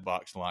past that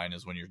box line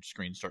is when your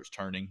screen starts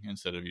turning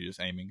instead of you just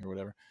aiming or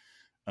whatever.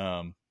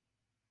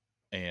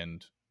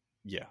 And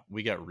yeah,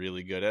 we got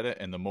really good at it,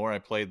 and the more I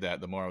played that,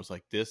 the more I was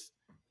like, this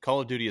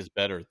Call of Duty is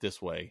better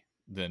this way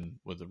than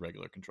with a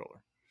regular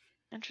controller.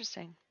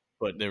 Interesting.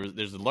 But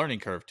there's a learning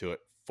curve to it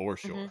for Mhm.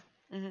 sure.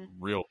 Mhm.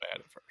 Real bad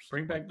at first,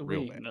 Bring like back the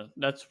real Wii. bad. No,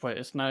 that's what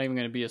it's not even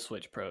going to be a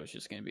Switch Pro. It's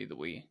just going to be the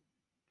Wii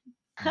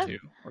Mm-hmm. 2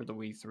 or the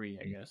Wii 3,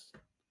 I guess.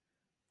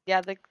 Yeah,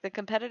 the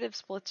competitive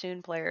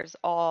Splatoon players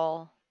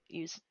all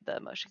use the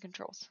motion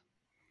controls.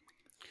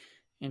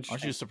 Aren't you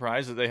Interesting.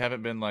 surprised that they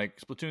haven't been like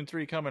Splatoon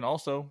 3 coming?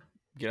 Also,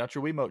 get out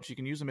your Wiimotes. You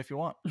can use them if you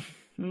want.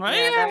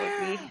 Yeah,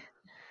 that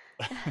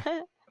would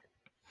be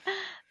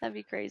that'd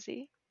be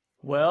crazy.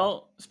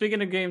 Well,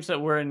 speaking of games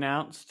that were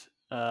announced,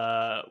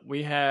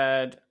 we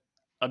had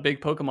a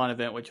big Pokemon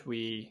event, which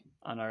we,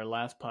 on our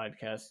last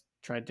podcast,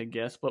 tried to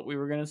guess what we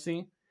were going to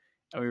see.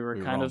 And we were We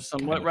were kind of wrong,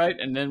 somewhat kind of. right,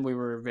 and then we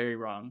were very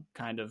wrong,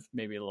 kind of,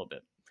 maybe a little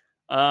bit.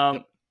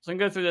 Yep. So I'm going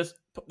to go through this.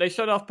 They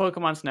showed off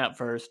Pokemon Snap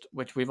first,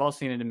 which we've all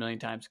seen it a million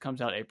times. It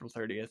comes out April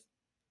 30th.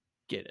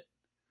 Get it.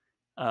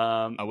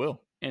 I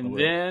will. I And will.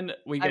 then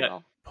we I got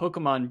will.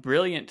 Pokemon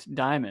Brilliant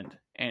Diamond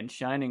and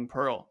Shining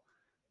Pearl,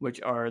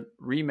 which are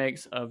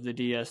remakes of the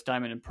DS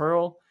Diamond and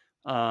Pearl.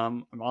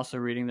 I'm also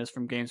reading this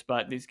from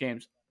GameSpot. These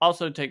games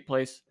also take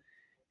place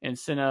in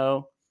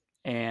Sinnoh,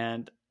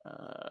 and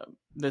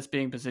this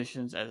being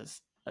positioned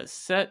as a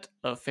set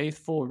of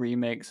faithful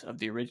remakes of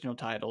the original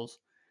titles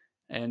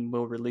and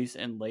will release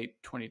in late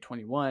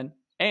 2021.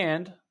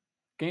 And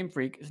Game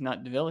Freak is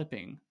not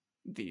developing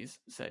these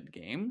said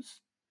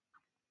games.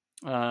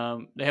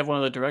 They have one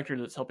of the directors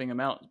that's helping them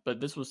out,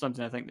 but this was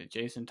something I think that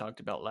Jason talked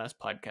about last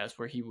podcast,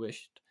 where he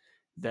wished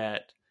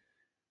that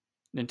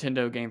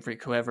Nintendo, Game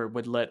Freak, whoever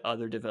would let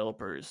other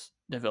developers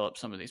develop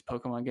some of these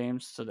Pokemon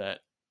games, so that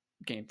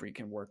Game Freak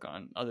can work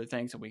on other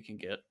things and we can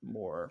get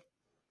more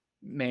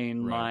Right.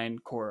 mainline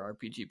core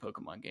RPG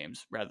Pokemon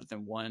games rather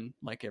than one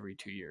like every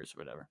 2 years or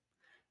whatever.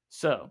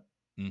 So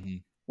Mm-hmm.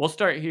 we'll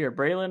start here.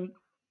 Braelyn,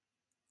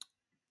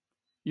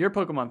 you're a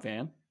Pokemon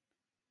fan.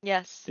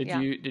 Yes, Did yeah.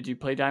 you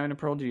play Diamond and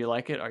Pearl? Do you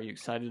like it? Are you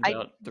excited I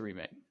about the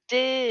remake?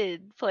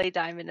 did play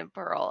Diamond and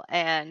Pearl,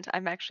 and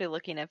I'm actually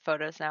looking at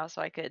photos now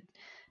so I could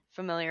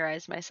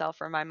familiarize myself,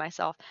 remind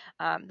myself.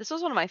 This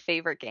was one of my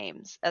favorite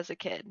games as a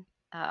kid.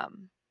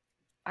 Um,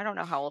 I don't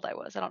know how old I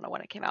was. I don't know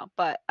when it came out,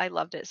 but I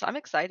loved it. So I'm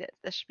excited.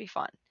 This should be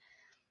fun.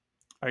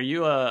 Are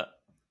you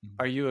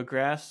a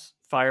grass,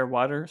 fire,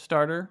 water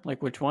starter?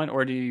 Like which one,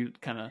 or do you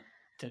kind of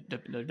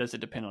does it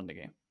depend on the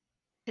game?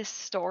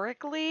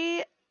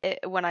 Historically,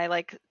 when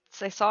I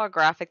saw a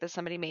graphic that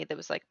somebody made that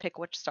was like pick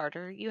which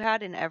starter you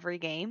had in every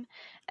game,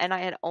 and I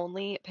had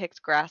only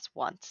picked grass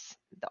once.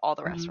 All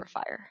the rest Mhm. were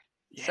fire.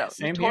 Yeah, So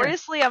same here.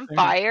 notoriously I'm Same here.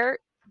 fire,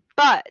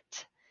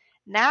 but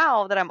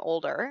now that I'm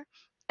older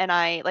and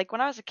I like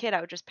when I was a kid I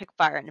would just pick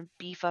fire and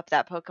beef up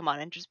that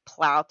Pokemon and just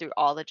plow through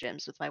all the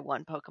gyms with my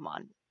one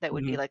Pokemon that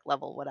would be Mhm. like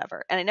level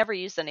whatever. And I never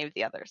used any of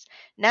the others.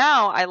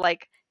 Now I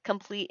like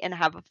complete and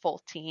have a full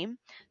team.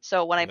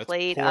 So when I Yeah, that's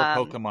played poor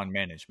Pokemon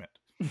management.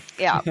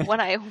 yeah, when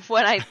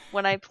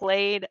I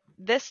played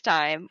this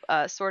time,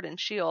 Sword and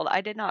Shield,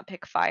 I did not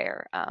pick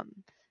fire,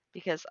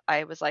 because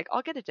I was like,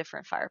 I'll get a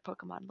different fire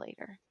Pokemon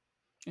later.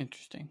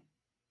 Interesting.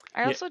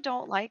 I Yeah, also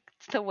don't like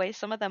the way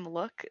some of them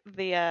look.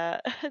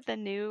 The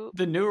new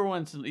the newer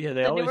ones, yeah,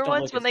 they the always newer don't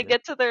ones look when as they good.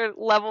 get to their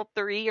level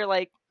 3, you're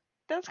like,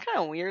 that's kind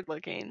of weird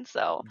looking.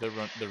 So They're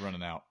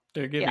running out.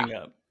 They're yeah, giving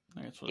up.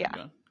 That's what yeah. they're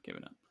doing.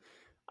 Giving up.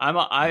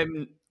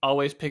 I'm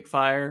always pick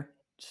fire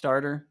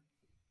starter,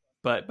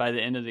 but by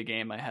the end of the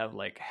game, I have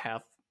like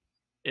half,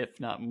 if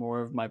not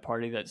more, of my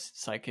party that's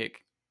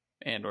psychic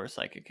and or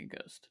psychic and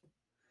ghost.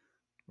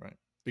 Right.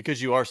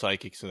 Because you are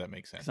psychic, so that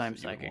makes sense Because I'm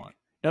that you would psychic. want.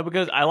 No,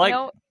 because I You like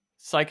know,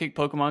 psychic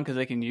Pokemon because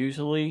they can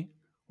usually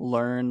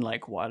learn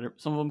like water.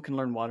 Some of them can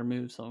learn water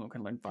moves. Some of them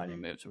can learn fighting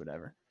mhm. moves or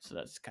whatever. So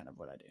that's kind of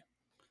what I do.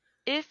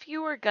 If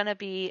you were gonna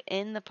be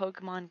in the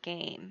Pokemon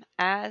game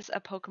as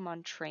a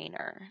Pokemon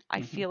trainer, I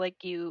Mm-hmm. feel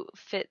like you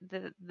fit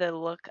the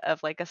look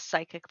of like a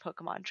psychic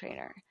Pokemon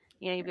trainer.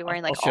 You know, you'd be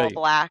wearing I'll like show all you.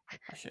 black,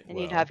 I'll show you. and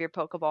you'd have Well,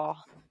 your Pokeball.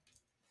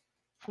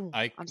 Ooh,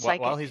 I'm while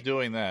psychic. he's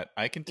doing that,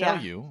 I can tell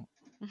Yeah. you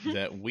Mhm.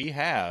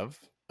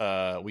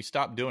 that we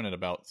stopped doing it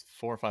about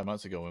 4 or 5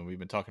 months ago, and we've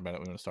been talking about it.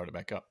 We're going to start it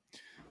back up.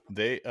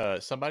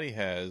 Somebody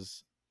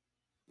has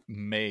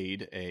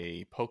made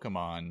a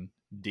Pokemon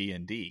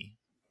D&D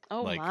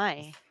Oh like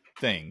my.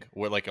 thing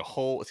where like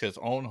it's its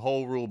own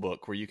whole rule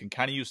book where you can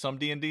kind of use some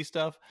D&D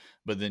stuff,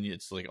 but then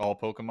it's like all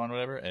Pokemon or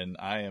whatever. And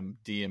I am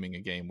DMing a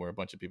game where a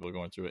bunch of people are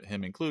going through it,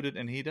 him included,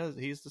 and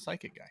he's the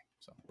psychic guy.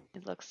 So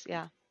It looks,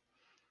 yeah.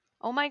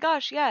 Oh my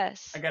gosh, I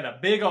yes. got a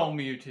big old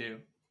Mewtwo.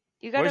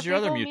 You got a where's your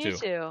big other old Mewtwo?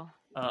 Mewtwo.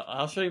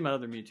 I'll show you my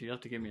other Mewtwo. You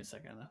have to give me a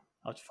second though.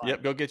 I'll just find Yep,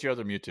 it. go get your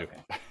other Mewtwo. Okay.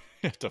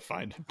 You have to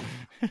find him.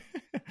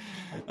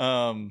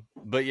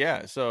 But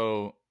yeah,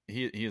 so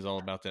he is all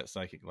about that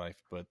psychic life.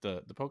 But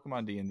the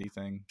Pokemon D&D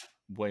thing,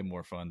 way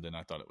more fun than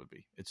I thought it would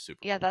be. It's super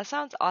Yeah, cool. that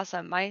sounds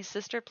awesome. My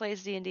sister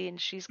plays D&D and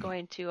she's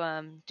going to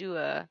do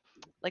a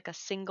like a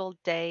single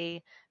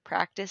day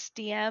practice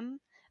DM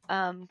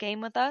game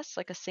with us,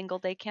 like a single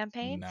day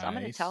campaign. So I'm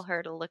going to tell Nice.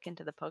 her to look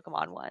into the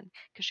Pokemon one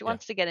because she Yeah.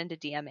 wants to get into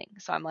DMing.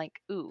 So I'm like,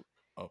 "Ooh,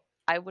 Oh,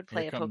 I would here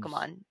play a comes.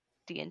 Pokemon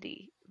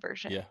D&D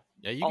version Yeah,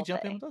 yeah. You can all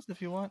jump in day." with us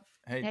if you want.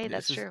 Hey, Hey,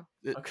 that's true. Oh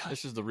this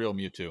gosh, is the real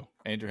Mewtwo.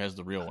 Andrew has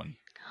the real one.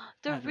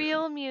 The the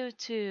real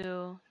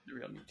Mewtwo.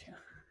 real Mewtwo.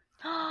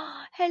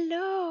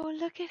 Hello,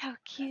 look at how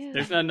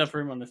There's not cute. enough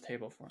room on this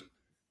table for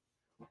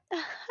him.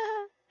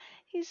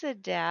 He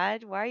said,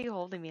 "Dad, why are you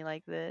holding me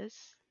like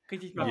this?"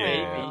 Cause he's my Yeah.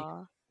 baby.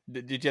 Aww.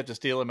 Did you have to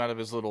steal him out of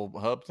his little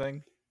hub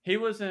thing? He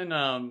was in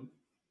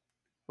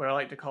what I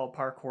like to call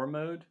parkour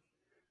mode,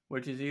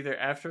 which is either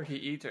after he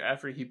eats or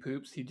after he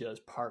poops, he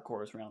just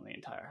parkours around the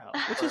entire house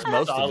Which for is a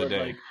most of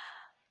the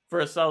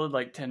solid day.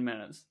 like 10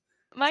 minutes.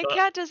 My So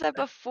cat does that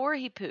before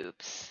he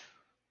poops.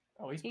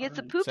 oh, he's He gets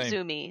the burned. poop Same.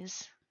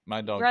 zoomies. My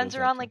He dog runs does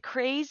that around too. like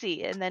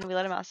crazy, and then we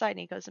let him outside, and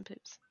he goes and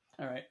poops.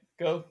 All right,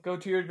 go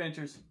to your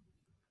adventures.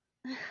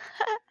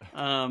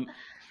 Um,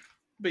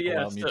 but A yeah,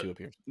 wild so Mewtwo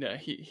appears. yeah,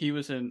 he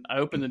was in. I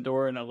opened the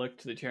door and I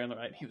looked to the chair on the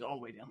right. And he was all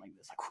the way down like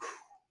this.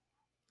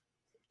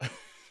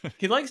 Like,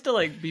 he likes to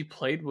like be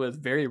played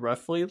with very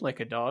roughly, like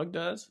a dog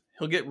does.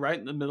 He'll get right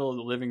in the middle of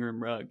the living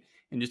room rug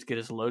and just get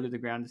as low to the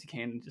ground as he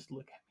can and just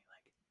look at me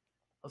like,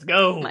 "Let's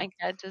go." My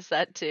cat does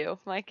that too.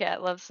 My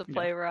cat loves to Yeah,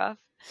 play rough.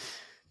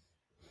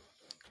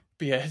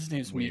 but yeah, his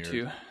name's Weird.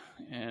 Mewtwo,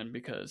 and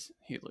because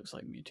he looks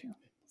like Mewtwo,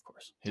 of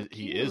course. So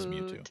He is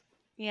Mewtwo. cute.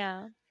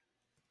 Yeah.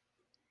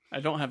 I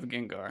don't have a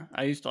Gengar.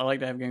 I like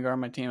to have Gengar on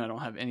my team. I don't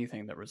have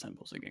anything that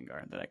resembles a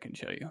Gengar that I can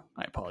show you.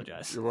 I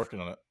apologize. You're working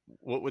on it.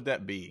 What would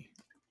that be?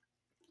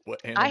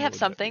 What I animal have would that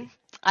something. be?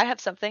 I have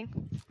something.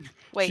 She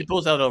Wait,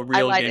 pulls out a I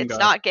real lied. It's Gengar.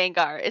 not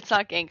Gengar. It's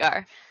not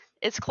Gengar.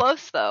 It's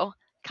close though.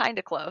 Kind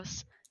of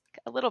close.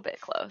 A little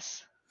bit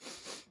close.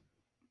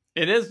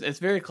 It is. It's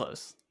very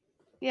close.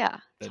 Yeah,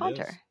 it's That is.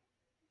 Haunter.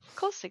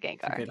 Close to It's a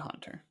Gengar. good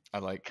hunter. I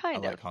like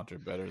Kind of. Haunter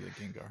better than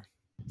Gengar.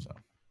 So.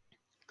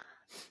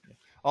 Yeah.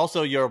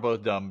 Also, you're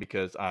both dumb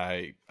because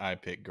I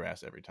pick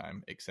grass every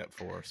time, except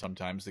for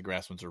sometimes the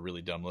grass ones are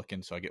really dumb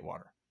looking, so I get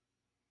water.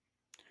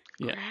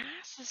 Yeah.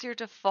 Grass is your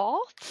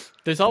default?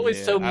 There's always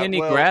Yeah, so many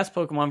well- grass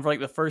Pokemon for like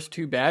the first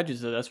two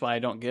badges, though. That's why I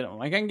don't get them.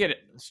 Like I can get it.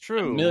 It's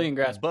true. A million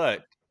grass,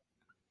 but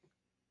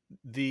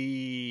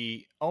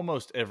the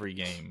almost every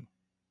game,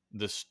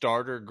 the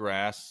starter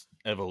grass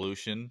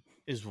evolution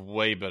is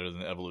way better than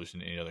the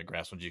evolution in any other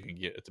grass ones you can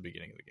get at the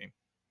beginning of the game.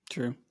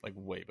 True. Like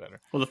way better.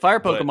 Well, the fire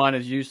But- Pokemon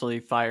is usually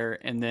fire,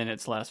 and then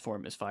its last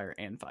form is fire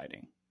and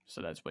fighting.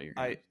 So that's what you're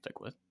going to stick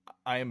with.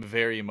 I am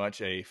very much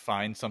a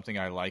find something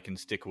I like and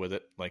stick with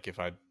it. Like if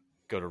I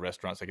go to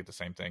restaurants, I get the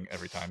same thing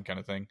every time kind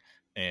of thing.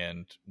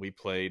 And we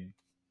played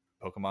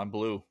Pokemon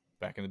Blue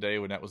back in the day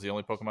when that was the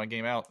only Pokemon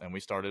game out, and we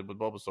started with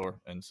Bulbasaur,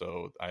 and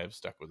so I have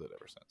stuck with it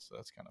ever since. So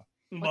that's kind of.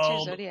 What's your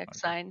Bulb. zodiac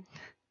sign?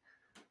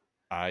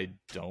 I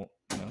don't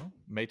know.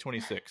 May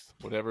 26th,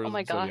 whatever Oh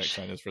my the zodiac gosh.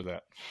 sign is for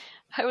that.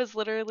 I was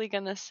literally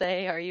gonna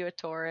say, are you a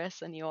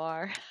Taurus? And you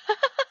are.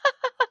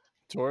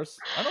 Taurus?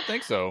 I don't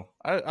think so.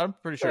 I'm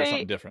pretty sure it's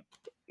something Wait. different.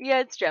 Yeah,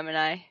 it's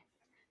Gemini.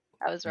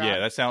 I was wrong. Yeah,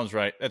 that sounds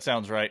right. That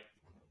sounds right.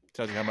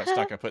 Tells you how much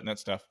stock I put in that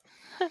stuff.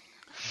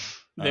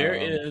 There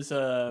is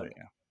but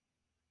yeah.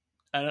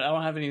 I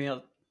don't have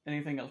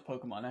anything else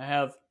Pokemon. I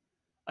have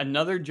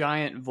another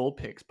giant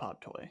Vulpix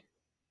pop toy,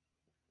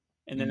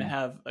 and then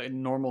have a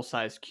normal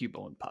sized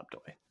Cubone pop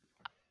toy.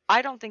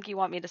 I don't think you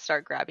want me to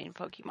start grabbing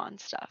Pokemon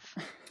stuff.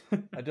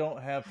 I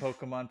don't have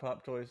Pokemon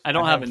Pop Toys. I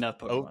don't have enough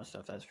Pokemon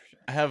stuff, that's for sure.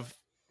 I have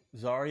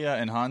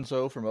Zarya and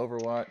Hanzo from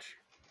Overwatch.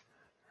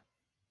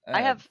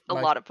 I have a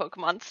lot of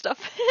Pokemon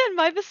stuff in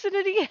my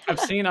vicinity. I've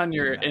seen on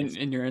your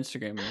in your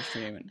Instagram when you're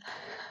streaming.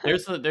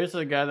 There's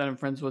a guy that I'm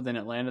friends with in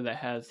Atlanta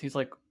that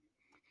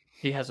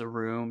he has a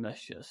room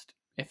that's just,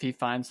 if he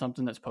finds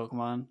something that's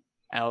Pokemon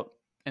out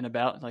and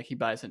about, like he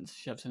buys it and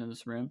shoves it in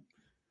this room.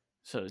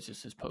 So it's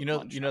just his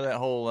Pokemon. You know that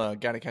whole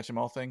gotta catch 'em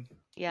all thing?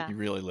 Yeah. He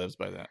really lives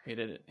by that. He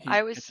did it. I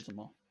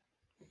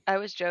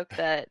always joke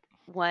that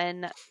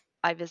when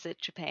I visit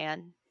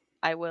Japan,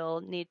 I will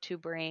need to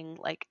bring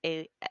like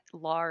a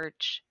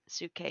large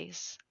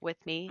suitcase with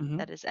me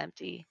that is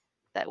empty,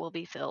 that will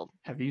be filled.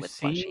 Have you with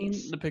seen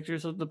plushies. the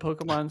pictures of the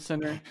Pokemon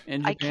Center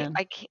in Japan?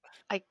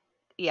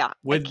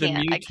 With the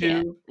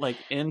Mewtwo like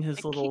in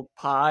his little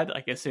pod,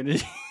 like as soon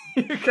as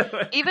you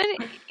go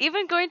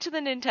even going to the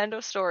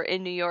Nintendo store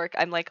in New York,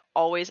 I'm like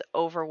always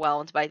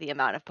overwhelmed by the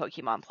amount of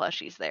Pokemon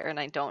plushies there, and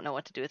I don't know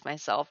what to do with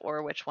myself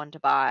or which one to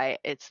buy.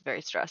 It's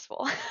very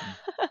stressful.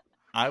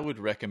 I would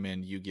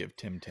recommend you give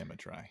Tim a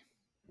try.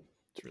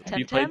 It's really Have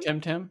you played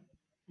Tim?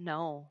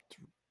 No.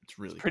 It's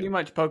really pretty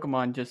much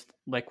Pokemon, just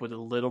like with a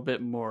little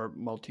bit more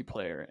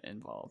multiplayer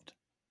involved.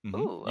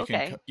 Ooh,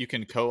 okay. You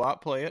can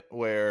co-op play it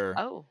where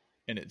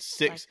and it's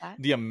 6 like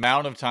the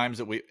amount of times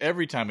that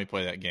every time we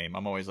play that game,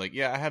 I'm always like,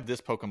 yeah, I have this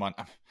Pokemon.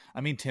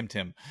 I mean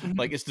Tim.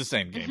 Like it's the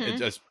same game. It's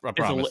just, I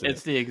promise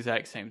it's the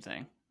exact same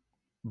thing.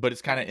 But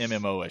it's kind of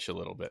MMO-ish a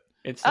little bit.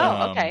 It's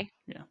okay.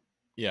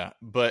 Yeah,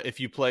 but if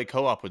you play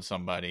co-op with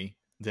somebody,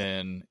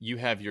 then you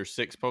have your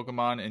 6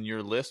 Pokemon in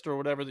your list or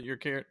whatever that you're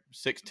carrying,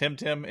 6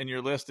 Tim in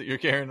your list that you're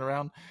carrying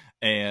around,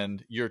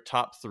 and your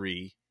top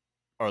 3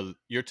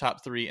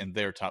 and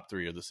their top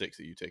 3 are the 6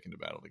 that you take into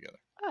battle together.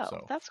 Oh,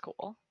 so, that's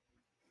cool.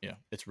 Yeah,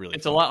 it's really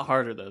fun. A lot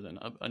harder though than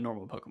a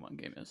normal Pokemon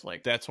game is.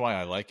 Like that's why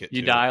I like it.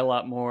 You die a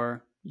lot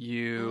more.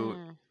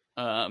 You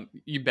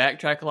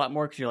backtrack a lot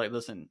more because you're like,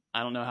 listen,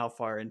 I don't know how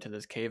far into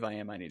this cave I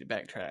am. I need to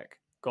backtrack.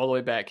 Go all the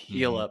way back,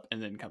 heal up,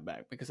 and then come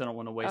back because I don't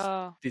want to waste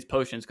these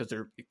potions because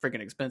they're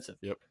freaking expensive.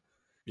 Yep.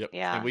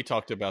 Yeah. And we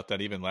talked about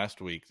that even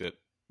last week, that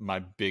my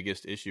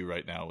biggest issue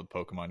right now with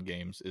Pokemon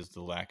games is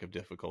the lack of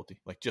difficulty.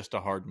 Like just a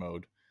hard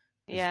mode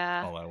is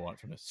all I want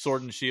from this.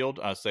 Sword and Shield,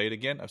 I'll say it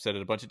again. I've said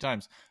it a bunch of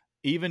times.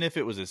 Even if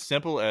it was as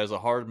simple as a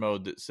hard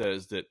mode that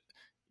says that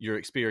your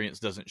experience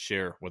doesn't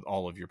share with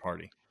all of your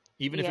party.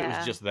 Even if it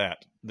was just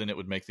that, then it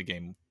would make the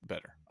game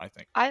better, I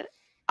think. I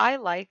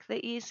like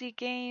the easy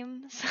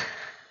games.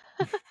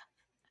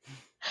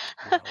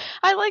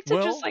 I like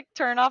to just like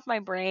turn off my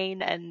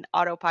brain and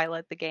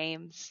autopilot the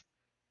games.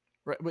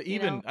 Right, but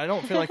even I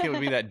don't feel like it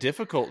would be that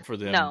difficult for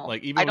them. No,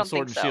 like even with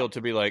Sword and Shield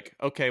to be like,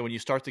 okay, when you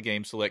start the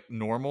game, select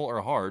normal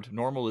or hard.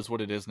 Normal is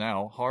what it is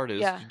now. Hard is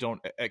you don't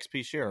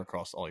XP share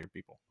across all your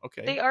people.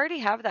 Okay. They already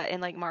have that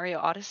in like Mario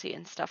Odyssey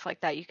and stuff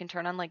like that. You can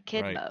turn on like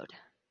kid mode,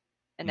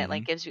 and it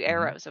like gives you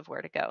arrows of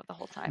where to go the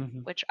whole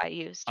time, which I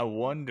used. I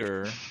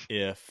wonder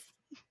if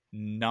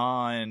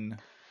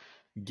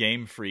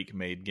non-Game Freak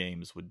made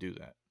games would do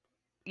that.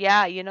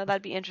 Yeah,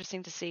 that'd be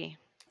interesting to see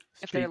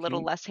if they're a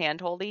little less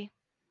handholdy.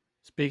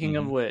 Speaking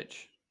of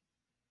which,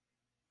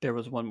 there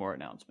was one more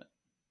announcement.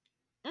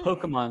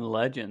 Pokemon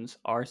Legends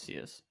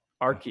Arceus,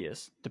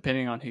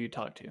 depending on who you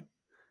talk to.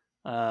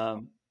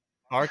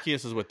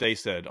 Arceus is what they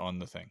said on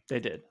the thing. They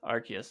did,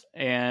 Arceus.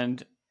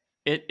 And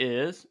it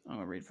is, I'm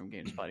going to read from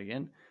GameSpot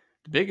again,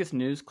 the biggest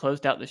news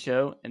closed out the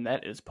show, and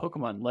that is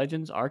Pokemon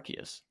Legends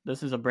Arceus.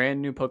 This is a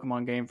brand new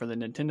Pokemon game for the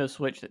Nintendo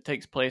Switch that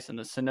takes place in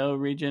the Sinnoh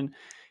region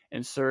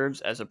and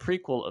serves as a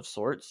prequel of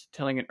sorts,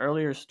 telling an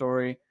earlier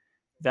story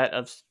that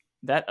of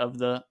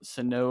the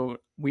Sinnoh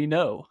we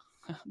know.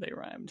 They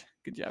rhymed.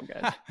 Good job,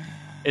 guys.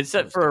 It's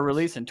set for a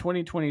release in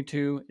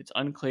 2022. It's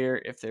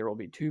unclear if there will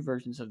be 2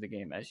 versions of the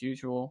game as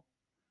usual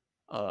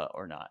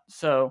or not.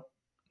 So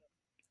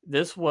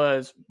this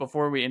was,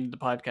 before we ended the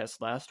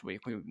podcast last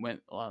week, we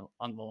went on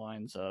the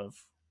lines of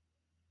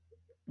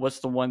what's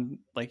the one,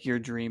 like your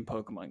dream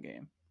Pokemon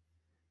game?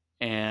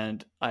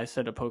 And I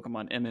said a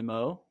Pokemon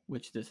MMO,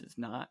 which this is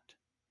not,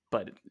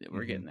 but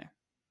we're getting there.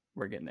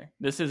 We're getting there.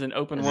 This is an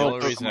open world. The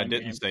only reason I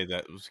didn't say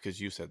that was because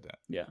you said that.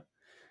 Yeah.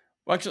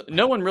 Well, actually,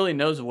 no one really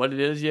knows what it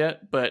is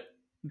yet, but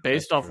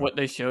based off what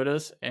they showed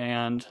us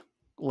and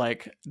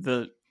like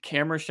the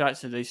camera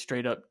shots that they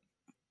straight up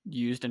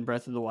used in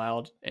Breath of the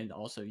Wild and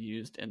also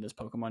used in this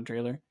Pokemon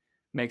trailer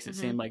makes it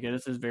seem like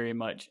this is very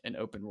much an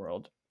open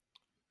world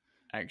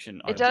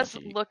action. It does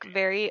look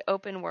very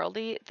open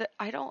worldy.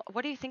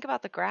 What do you think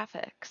about the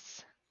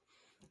graphics?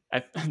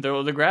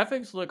 The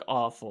graphics look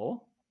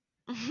awful.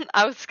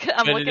 I'm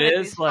looking at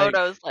these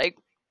photos like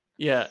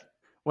yeah.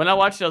 When I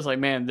watched it, I was like,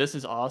 man, this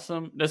is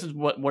awesome. This is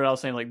what I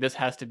was saying. Like, this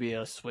has to be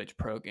a Switch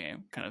Pro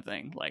game kind of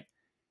thing. Like,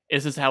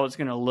 is this how it's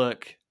going to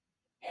look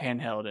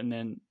handheld and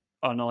then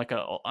on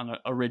an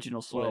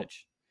original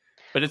Switch?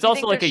 But it's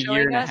also like a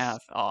year and a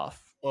half off.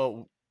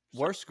 Well,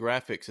 worse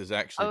graphics is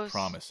actually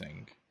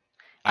promising.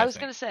 I I was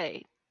gonna think.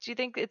 say, do you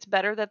think it's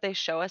better that they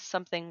show us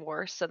something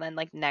worse, so then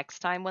like next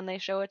time when they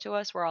show it to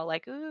us, we're all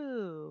like,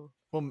 ooh.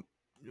 Well,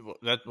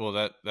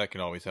 that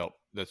can always help.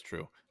 That's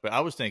true. But I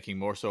was thinking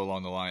more so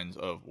along the lines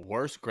of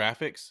worse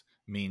graphics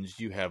means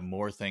you have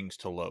more things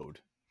to load,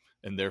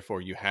 and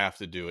therefore you have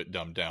to do it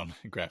dumbed down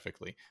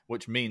graphically,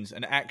 which means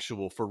an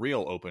actual for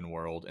real open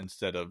world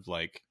instead of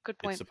like Good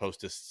it's point. supposed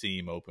to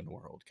seem open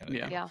world kind of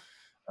Yeah. deal.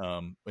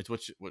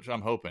 Yeah. Which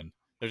I'm hoping.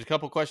 There's a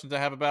couple questions I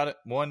have about it.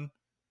 One,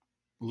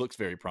 looks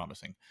very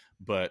promising,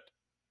 but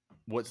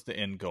what's the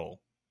end goal?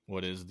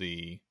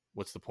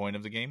 What's the point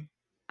of the game?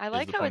 I Is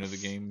like the how point of the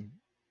game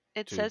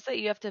it to says that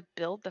you have to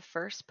build the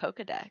first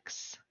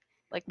Pokedex.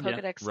 Like Yeah.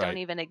 Pokedex don't right,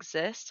 even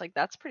exist. Like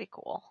that's pretty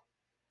cool.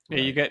 Yeah,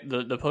 you right? get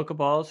the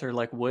Pokeballs are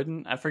like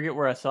wooden. I forget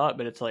where I saw it,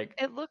 but it's like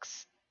It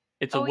looks.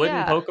 it's a Oh wooden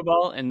yeah.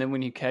 Pokeball, and then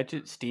when you catch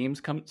it, steam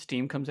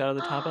comes out of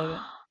the top of it.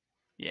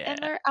 Yeah. And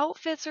their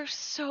outfits are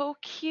so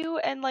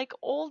cute and like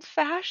old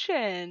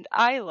fashioned.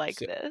 I like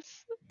Si-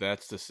 this.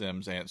 That's the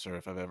Sims answer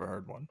if I've ever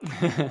heard one.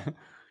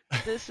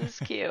 This is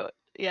cute.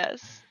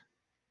 Yes.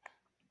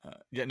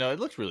 Yeah, no, it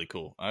looks really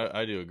cool.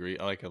 I do agree.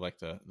 I like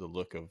the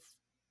look of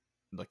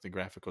like the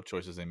graphical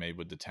choices they made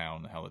with the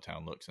town, how the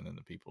town looks, and then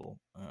the people.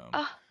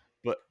 Ah,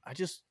 But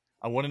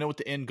I want to know what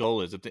the end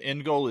goal is. If the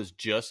end goal is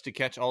just to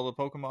catch all the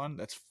Pokemon,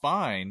 that's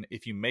fine.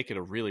 If you make it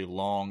a really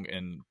long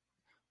and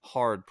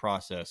hard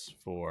process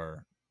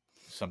for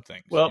some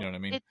things, you know Well, what I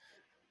mean? it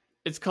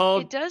it's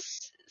called. it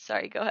does.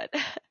 Sorry, go ahead.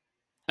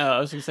 I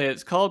was gonna say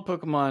it's called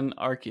Pokemon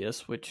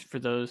Arceus, which for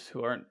those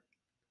who aren't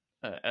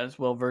as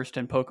well versed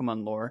in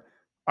Pokemon lore,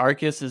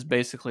 Arceus is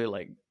basically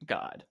like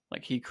God.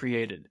 Like he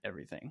created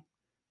everything.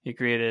 He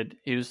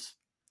was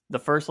the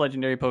first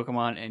legendary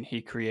Pokemon, and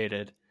he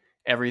created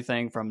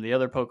everything from the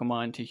other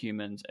Pokemon to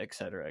humans,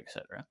 etc.,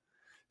 etc.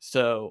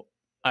 So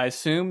I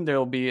assume there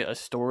will be a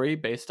story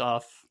based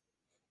off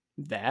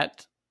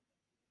that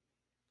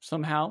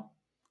somehow,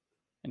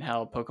 and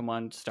how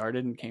Pokemon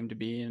started and came to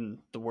be, and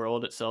the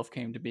world itself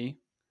came to be.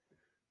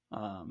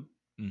 Um,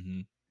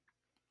 Mm-hmm.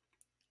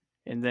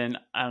 and then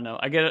I don't know.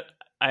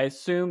 I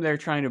assume they're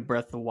trying to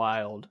Breath of the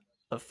Wild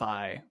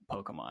defy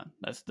Pokemon.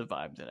 That's the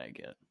vibe that I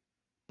get.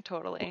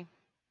 Totally.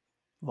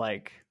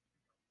 Like,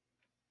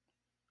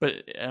 but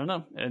I don't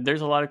know.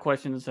 There's a lot of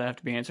questions that have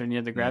to be answered. And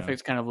yeah, the Yeah.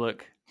 graphics kind of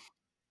look.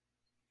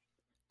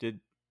 Did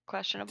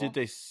Questionable. did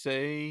they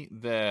say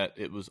that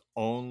it was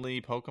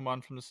only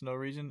Pokemon from the Snow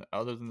region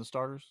other than the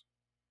starters?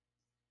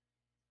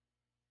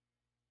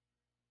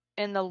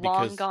 In the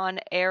long Because gone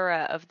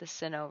era of the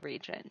Sinnoh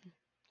region.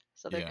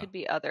 So there yeah, could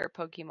be other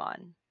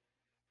Pokemon.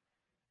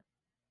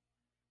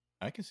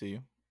 I can see you.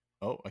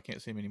 Oh, I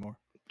can't see him anymore.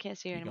 Can't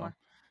see you He gone.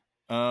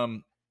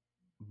 anymore.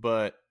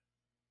 But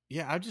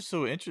yeah, I'm just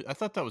so interested. I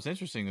thought that was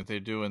interesting that they're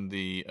doing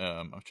the.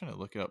 I was trying to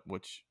look up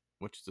which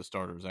the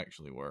starters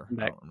actually were. I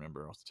Back. don't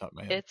remember off the top of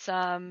my head. It's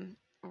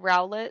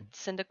Rowlet,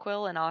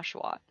 Cyndaquil, and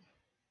Oshawott.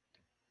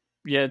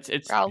 Yeah, it's Yeah.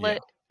 Rowlet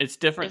it's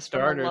different is from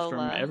starters from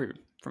Alola,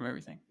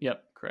 everything.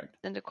 Yep, correct.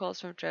 Cyndaquil is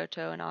from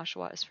Johto, and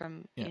Oshawott is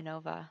from Yeah.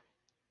 Unova.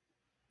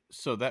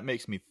 So that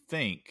makes me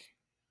think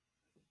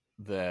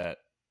that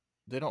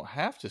they don't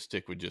have to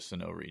stick with just the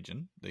no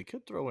region. They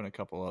could throw in a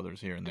couple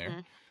others here and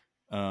there,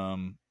 Hmm.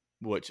 um,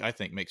 which I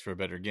think makes for a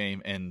better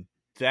game. And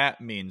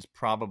that means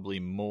probably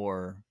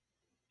more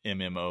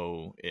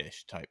MMO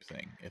ish type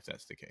thing, if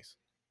that's the case.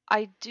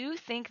 I do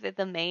think that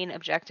the main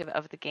objective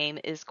of the game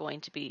is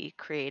going to be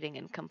creating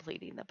and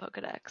completing the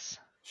Pokedex.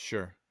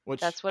 Sure. Which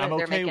That's what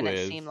they're making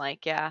it seem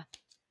like, yeah.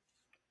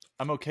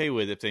 I'm okay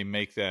with if they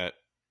make that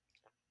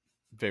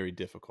very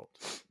difficult.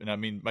 And I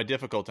mean by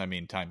difficult I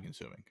mean time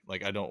consuming.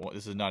 Like I don't want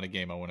this is not a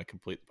game I want to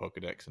complete the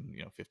Pokedex in,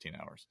 15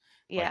 hours.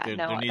 Like Yeah, there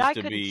no, needs I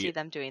to couldn't see be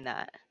them doing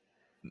that.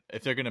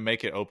 if they're going to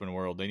make it open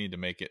world, they need to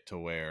make it to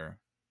where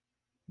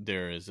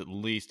there is at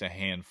least a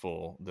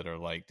handful that are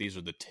like these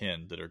are the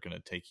 10 that are going to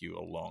take you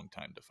a long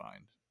time to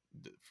find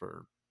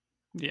for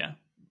Yeah.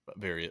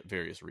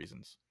 various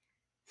reasons.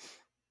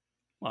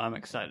 Well, I'm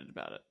excited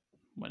about it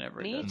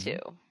whenever it Me does. too.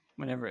 Mm-hmm.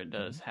 Whenever it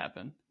does Mm-hmm.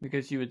 happen,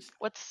 because you would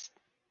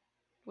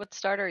What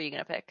starter are you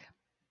gonna pick?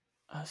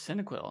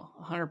 Cyndaquil,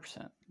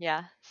 100%,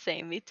 Yeah,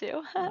 same, me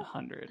too.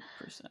 100%.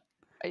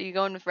 Are you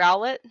going with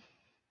Rowlet?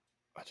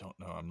 I don't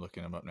know. I'm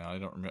looking them up now. I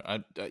don't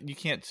remember. You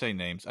can't say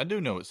names. I do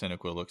know what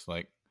Seneca looks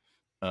like.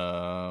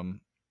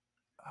 Um,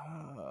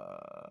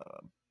 uh,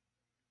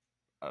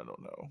 I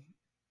don't know.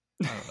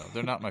 I don't know.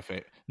 They're not my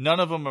favorite. None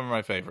of them are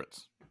my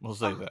favorites. We'll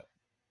say Oh, that.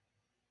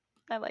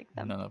 I like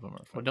them. None of them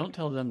are. Well, don't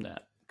tell them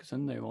that, because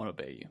then they won't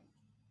obey you.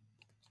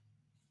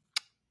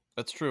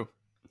 That's true.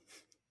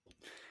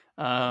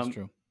 That's Um,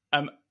 true.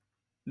 I'm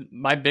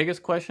my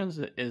biggest questions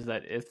is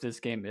that if this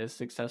game is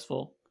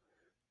successful,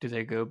 do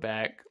they go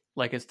back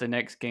like it's the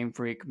next Game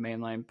Freak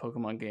mainline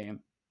Pokemon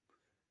game,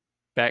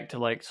 back to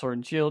like Sword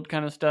and Shield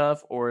kind of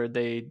stuff, or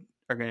they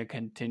are going to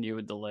continue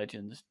with the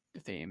Legends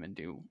theme and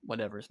do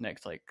whatever's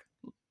next, like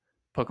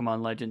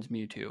Pokemon Legends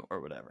Mewtwo or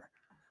whatever.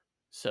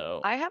 So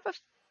I have a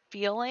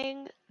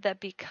feeling that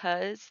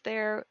because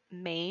their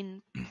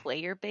main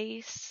player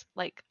base,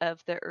 like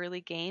of the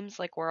early games,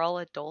 like we're all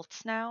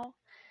adults now,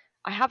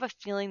 I have a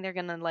feeling they're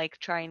gonna like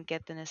try and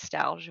get the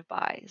nostalgia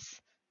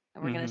buys,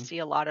 and we're gonna Hmm. see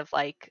a lot of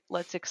like,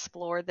 let's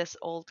explore this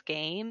old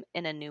game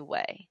in a new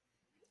way,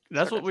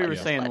 That's sort what of we like were Yeah.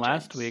 with saying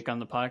last Legends. week on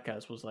the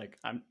podcast. Was like,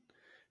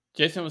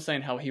 Jason was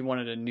saying how he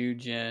wanted a new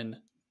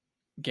gen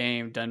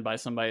game done by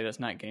somebody that's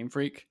not Game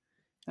Freak.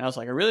 And I was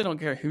like, I really don't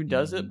care who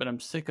does it, Mhm. but I'm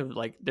sick of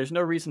like, there's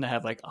no reason to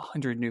have like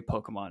 100 new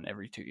Pokemon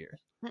every 2 years.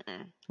 We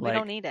don't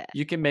Like, need it.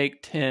 you can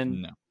make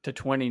 10 No. to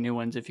 20 new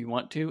ones if you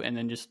want to, and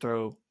then just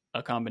throw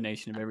a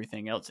combination of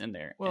everything else in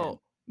there and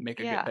Well, make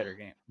a good, Yeah. better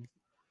game.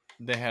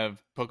 they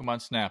have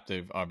Pokemon Snap.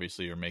 They've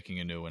obviously are making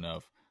a new one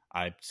of.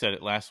 I said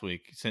it last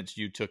week. Since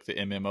you took the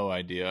MMO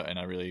idea, and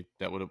I really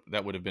that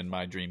would have been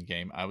my dream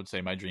game. I would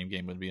say my dream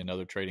game would be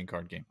another trading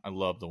card game. I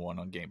love the one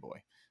on Game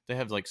Boy. They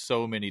have like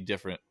so many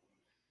different.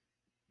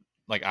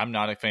 Like I'm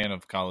not a fan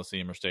of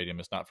Coliseum or Stadium.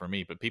 It's not for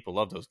me, but people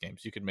love those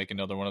games. You could make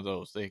another one of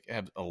those. They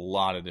have a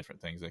lot of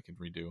different things they could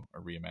redo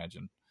or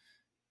reimagine.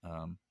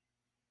 Um,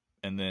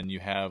 and then you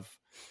have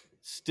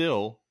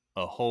still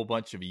a whole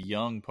bunch of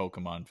young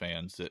Pokemon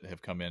fans that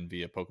have come in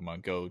via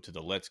Pokemon Go to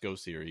the Let's Go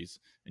series,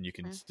 and you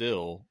can Mm.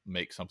 still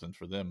make something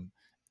for them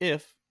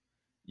if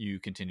you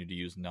continue to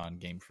use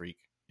non-Game Freak.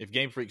 If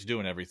Game Freak's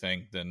doing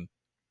everything, then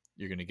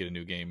you're going to get a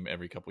new game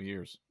every couple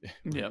years,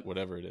 Yeah.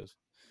 whatever it is.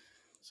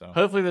 So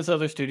Hopefully, this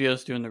other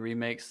studio's doing the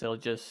remakes. They'll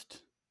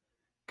just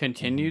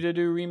continue to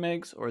do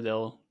remakes, or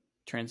they'll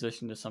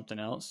transition to something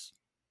else.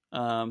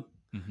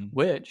 Mhm.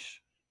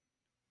 Which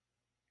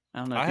I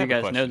don't know I if you have a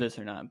guys know question. this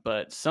or not,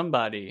 but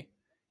somebody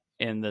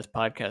in this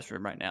podcast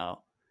room right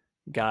now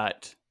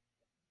got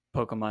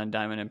Pokemon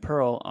Diamond and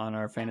Pearl on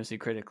our Fantasy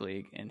Critic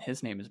League, and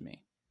his name is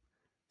me.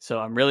 So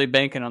I'm really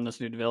banking on this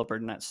new developer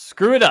to not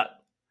screw it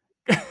up.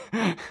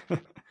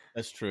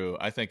 That's true.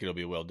 I think it'll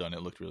be well done.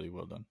 It looked really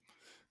well done.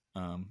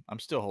 I'm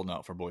still holding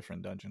out for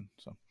Boyfriend Dungeon.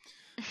 So,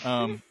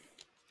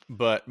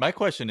 but my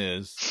question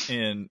is,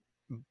 in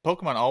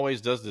Pokemon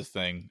always does this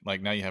thing.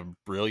 Like now you have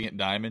Brilliant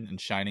Diamond and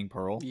Shining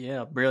Pearl.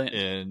 Yeah,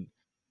 brilliant.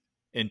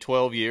 In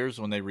 12 years,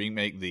 when they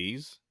remake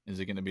these, is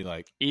it going to be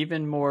like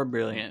Even more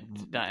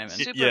brilliant Diamond.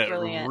 Super yeah,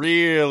 brilliant.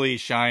 really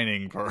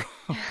Shining Pearl,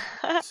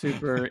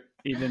 Super,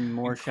 even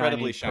more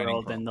incredibly shiny Shining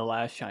Pearl Pearl? than the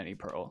last Shiny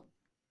Pearl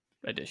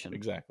edition.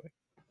 Exactly.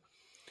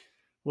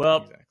 Well,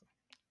 Exactly.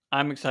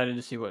 I'm excited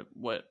to see what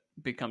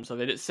becomes of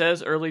it. It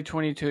says early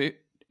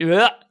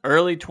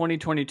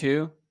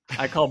 2022.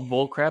 I call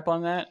bullcrap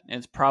on that. And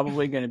it's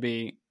probably going to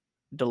be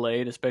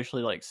delayed,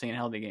 especially like seeing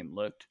how the game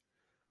looked.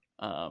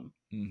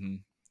 Mm-hmm.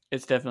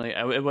 It's definitely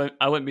I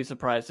wouldn't be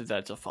surprised if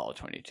that's a fall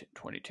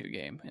 2022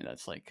 game, and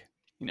that's like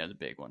the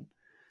big one.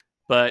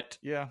 But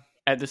Yeah.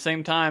 at the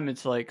same time,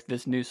 it's like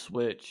this new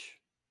Switch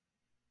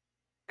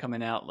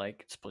coming out,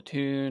 like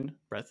Splatoon,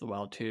 Breath of the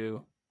Wild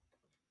 2,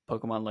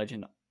 Pokemon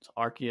Legends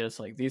Arceus.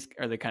 Like these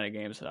are the kind of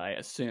games that I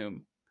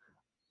assume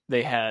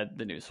they had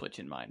the new Switch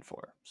in mind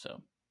for.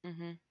 So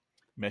Mm-hmm.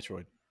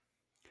 Metroid.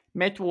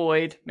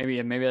 Metroid, maybe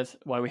that's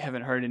why we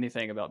haven't heard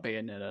anything about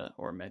Bayonetta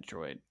or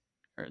Metroid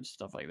or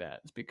stuff like that.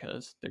 It's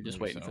because they're just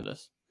Maybe waiting so. for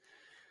this.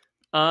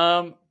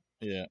 Um,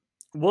 Yeah.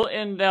 we'll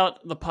end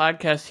out the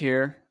podcast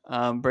here.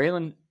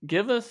 Braelyn,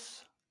 give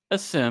us a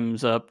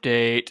Sims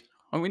update.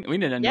 Oh, we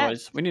need a Yes.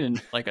 noise. We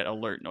need like an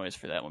alert noise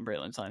for that when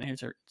Braelyn's on.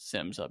 Here's her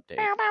Sims update.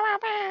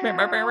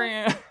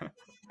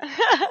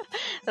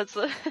 That's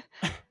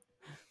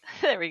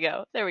there we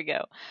go. There we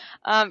go.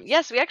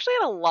 Yes, we actually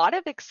had a lot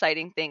of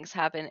exciting things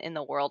happen in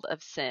the world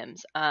of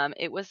Sims.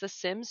 It was the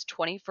Sims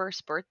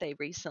 21st birthday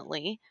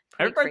recently.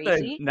 Happy Pretty birthday!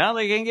 crazy. Now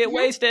they can get Mhm.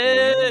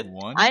 wasted.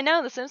 21. I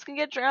know the Sims can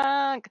get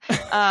drunk.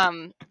 They've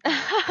been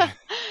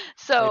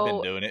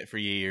So doing it for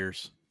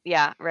years.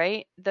 yeah,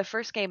 right. The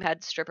first game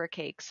had stripper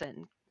cakes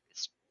and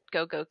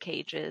go-go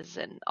cages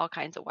and all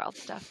kinds of wild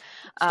stuff.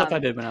 Stuff I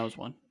did when I was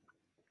one.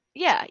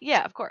 Yeah,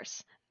 of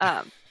course.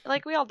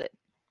 Like we all did.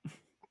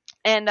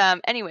 And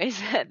anyways,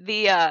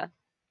 it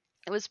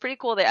was pretty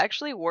cool. They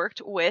actually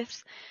worked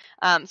with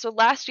so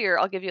last year,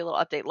 I'll give you a little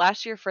update.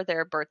 Last year for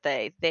their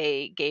birthday,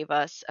 they gave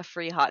us a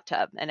free hot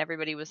tub and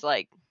everybody was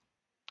like,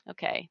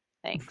 "Okay,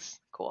 thanks.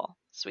 Cool.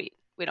 Sweet.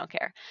 We don't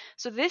care."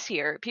 So this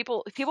year,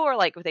 people were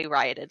like they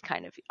rioted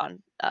kind of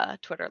on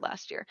Twitter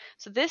last year.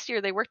 So this year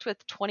they worked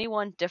with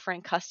 21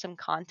 different custom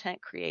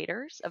content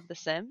creators of The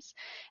Sims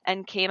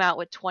and came out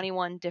with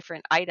 21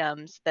 different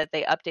items that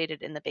they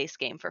updated in the base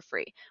game for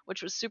free,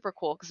 which was super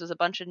cool because it was a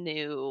bunch of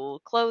new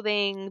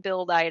clothing,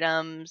 build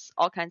items,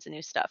 all kinds of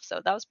new stuff.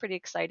 So that was pretty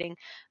exciting.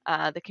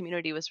 The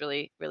community was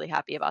really really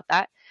happy about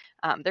that.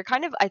 They're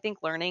kind of, I think,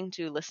 learning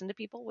to listen to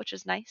people, which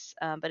is nice.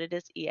 But it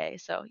is EA,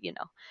 so you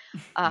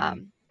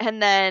know. And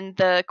then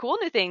the cool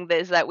new thing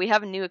is that we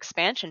have new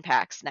expansion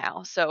packs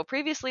now. So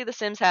previously, The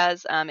Sims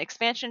has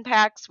expansion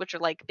packs, which are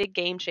like big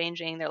game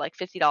changing. They're like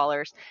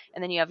 $50,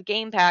 and then you have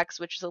game packs,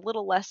 which is a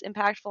little less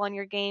impactful on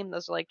your game.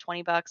 Those are like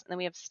 $20, and then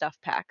we have stuff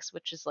packs,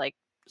 which is like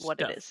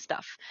what it is,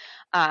 stuff.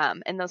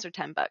 And those are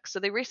 $10. So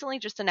they recently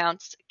just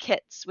announced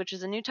kits, which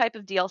is a new type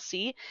of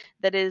DLC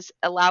that is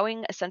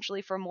allowing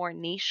essentially for more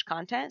niche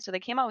content. So they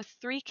came out with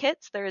 3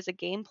 kits. There is a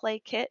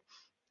gameplay kit,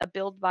 a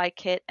build buy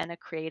kit and a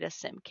create a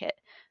sim kit.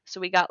 So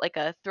we got like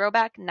a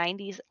throwback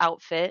 90s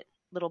outfit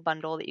little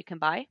bundle that you can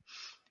buy.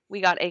 We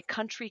got a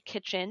country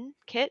kitchen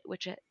kit,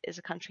 which is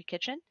a country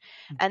kitchen.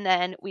 And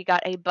then we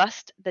got a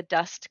bust the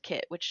dust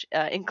kit, which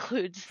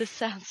includes, this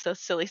sounds so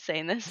silly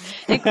saying this,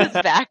 includes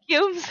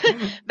vacuums.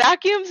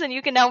 Vacuums, and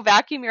you can now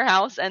vacuum your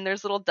house, and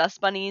there's little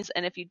dust bunnies.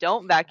 And if you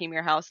don't vacuum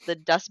your house, the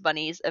dust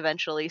bunnies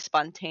eventually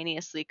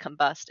spontaneously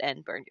combust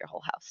and burn your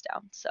whole house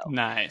down. So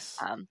Nice.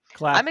 I'm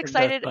Classic Dust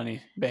excited.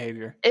 Bunny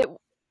behavior.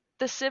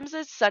 The Sims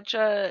is such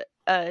a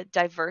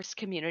diverse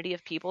community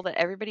of people that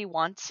everybody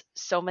wants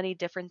so many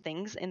different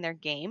things in their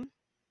game.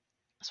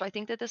 So I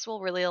think that this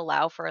will really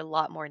allow for a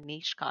lot more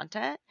niche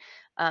content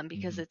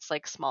because it's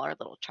like smaller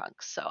little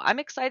chunks. So I'm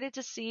excited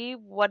to see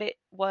what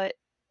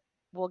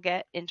we'll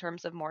get in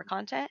terms of more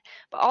content,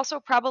 but also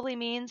probably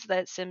means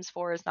that Sims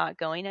 4 is not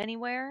going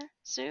anywhere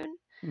soon.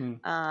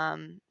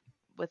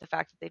 With the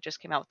fact that they just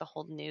came out with a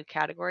whole new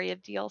category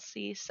of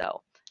DLC.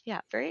 So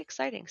yeah, very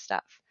exciting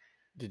stuff.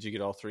 Did you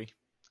get all 3?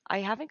 I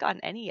haven't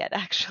gotten any yet,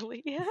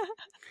 actually.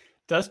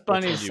 Dust Which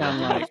one bunnies do you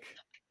sound want? like.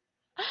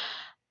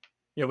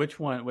 Yeah, which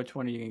one? Which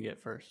one are you gonna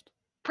get first?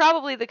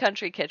 Probably the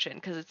country kitchen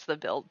because it's the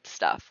build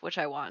stuff, which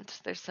I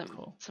want. There's some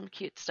Cool. some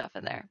cute stuff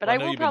in there, but Well, I I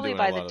know will you've been probably doing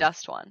a buy the lot of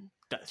dust one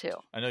Dust. too.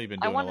 I know you've been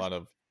I doing want a to. lot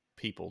of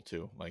people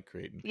too, like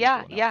creating people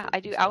Yeah, and yeah, outfits I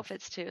and do stuff.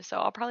 outfits too, so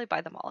I'll probably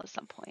buy them all at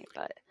some point.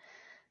 But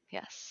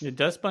yes, Yeah,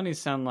 dust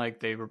bunnies sound like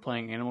they were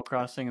playing Animal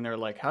Crossing, and they're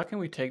like, "How can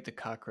we take the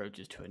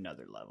cockroaches to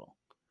another level?"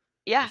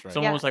 yeah, That's right.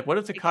 Someone yeah, was like, "What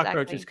if the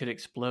cockroaches exactly. could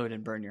explode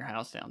and burn your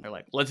house down?" They're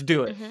like, "Let's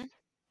do it." Mhm.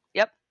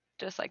 Yep,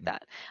 just like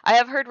that. I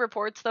have heard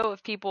reports though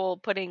of people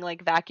putting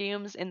like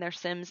vacuums in their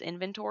Sims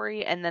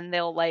inventory, and then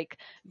they'll like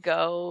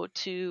go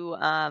to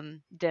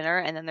dinner,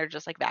 and then they're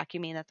just like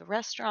vacuuming at the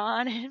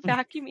restaurant and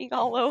vacuuming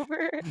all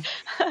over.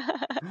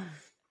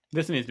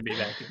 This needs to be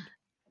vacuumed.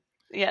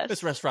 Yes.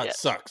 This restaurant Yeah.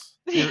 sucks.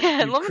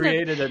 Yeah. You've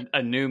created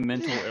a new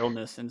mental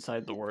illness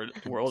inside the world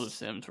of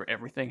Sims where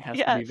everything has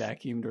to be Yes.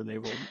 vacuumed or they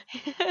will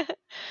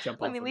jump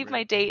Let off me a leave roof.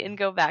 my date and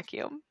go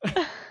vacuum.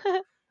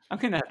 I'm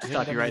gonna have to You haven't stop been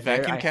you to the right there.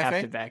 vacuum I have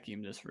cafe? to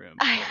vacuum this room.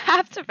 I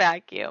have to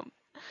vacuum.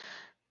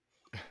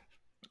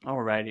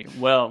 Alrighty.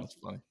 Well, That's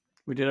funny.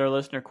 we did our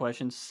listener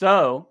questions.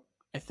 So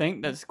I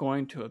think that's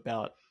going to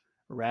about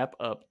wrap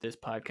up this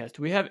podcast.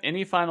 Do we have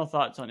any final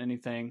thoughts on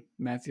anything?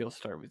 Matthew, I'll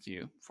start with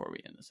you before we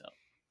end this out.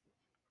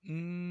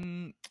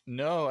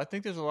 No, I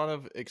think there's a lot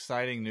of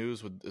exciting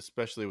news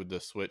especially with the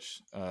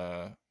Switch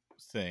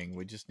thing.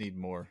 We just need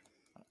more.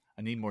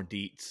 I need more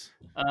deets.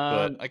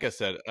 But like I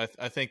said,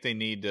 I think they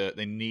need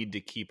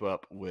to keep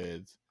up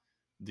with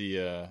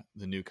the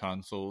new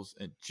consoles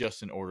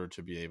just in order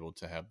to be able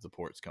to have the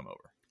ports come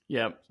over.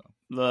 Yeah.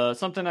 So.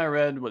 Something I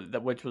read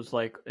which was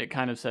like, it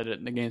kind of said it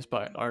in the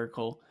GameSpot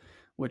article,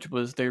 which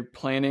was they're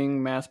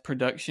planning mass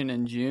production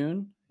in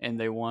June and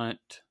they want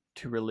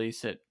to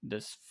release it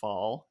this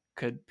fall.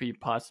 Could be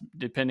possible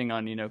depending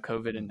on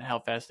COVID and how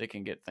fast they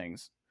can get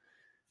things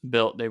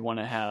built. They want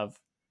to have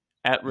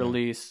at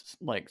release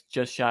like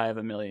just shy of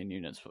 1 million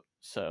units.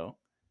 So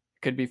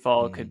it could be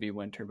fall, it could be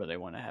winter, but they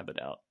want to have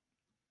it out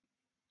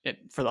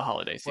for the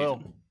holiday season.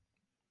 Well,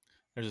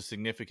 there's a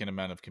significant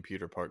amount of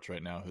computer parts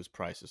right now whose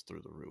price is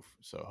through the roof.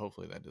 So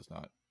hopefully that does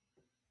not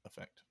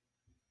affect.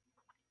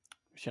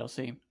 Shall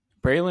see.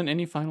 Braelyn,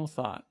 any final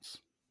thoughts?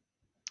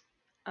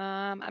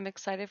 I'm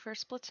excited for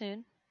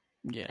Splatoon.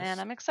 Yes. And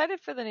I'm excited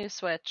for the new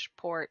Switch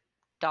port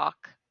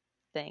dock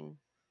thing.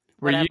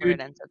 Were it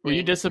ends up being.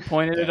 you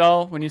disappointed at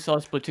all when you saw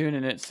Splatoon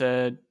and it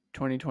said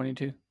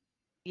 2022?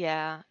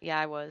 Yeah,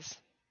 I was.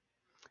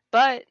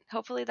 But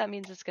hopefully that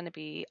means it's going to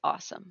be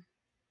awesome.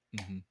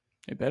 Mm-hmm.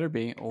 It better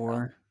be,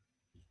 or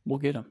we'll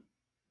get them.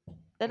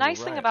 The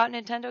nice thing about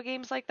Nintendo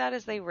games like that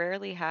is they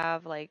rarely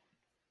have like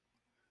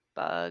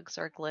bugs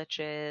or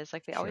glitches.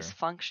 Like they always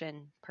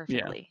function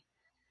perfectly.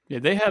 Yeah,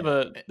 they have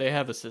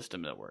a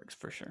system that works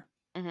for sure.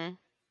 Mm-hmm.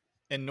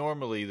 And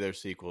normally their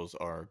sequels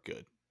are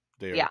good.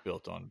 They are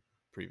built on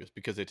previous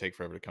because they take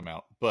forever to come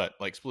out. But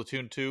like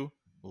Splatoon 2,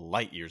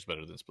 light years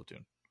better than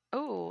Splatoon.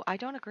 Oh, I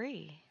don't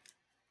agree.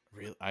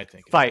 Really, I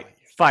think fight.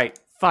 I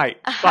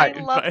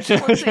love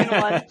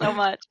Splatoon 1 so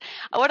much.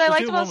 What I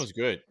liked about 1 was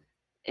good.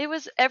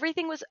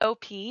 Everything was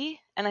OP,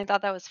 and I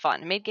thought that was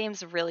fun. It made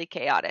games really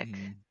chaotic.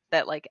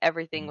 That like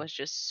everything was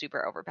just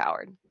super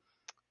overpowered.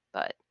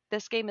 But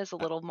this game is a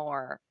little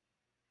more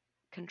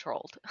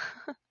controlled.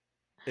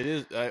 It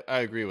is. I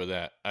agree with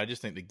that. I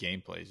just think the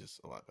gameplay is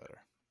just a lot better.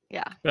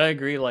 Yeah, but I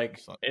agree.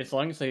 Like as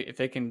long as if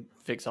they can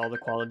fix all the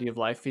quality of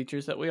life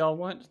features that we all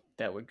want,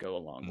 that would go a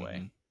long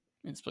way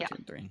in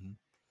Splatoon 3.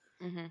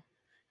 Mm-hmm.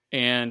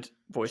 And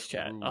voice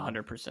chat,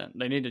 100%.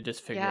 They need to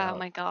just figure out. Yeah,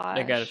 my gosh.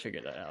 They got to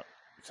figure that out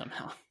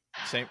somehow.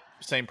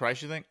 Same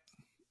price, you think,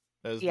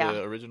 as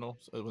the original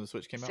when the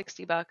Switch came out?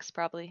 $60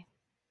 probably.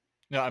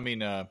 No, I mean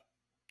the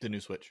new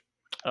Switch.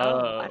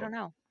 I don't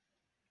know.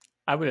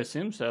 I would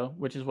assume so.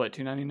 Which is what,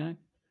 $299?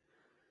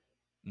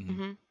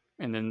 Mm-hmm.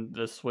 And then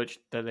the Switch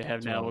that they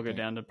have now will go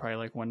down to probably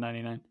like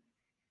 $199.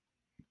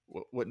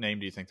 What name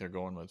do you think they're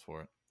going with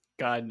for it?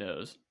 God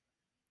knows.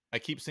 I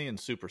keep seeing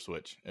Super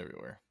Switch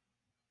everywhere.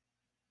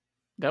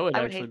 That would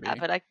I would actually hate that, be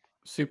but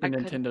Super I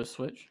could Nintendo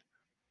Switch.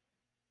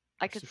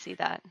 see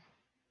that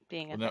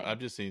being a Well, no, thing. I've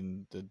just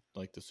seen the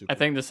Super. I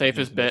think the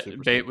safest Nintendo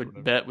Super Switch or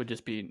whatever, bet would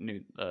just be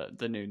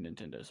the new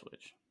Nintendo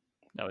Switch.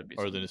 That would be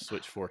or something. the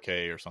Switch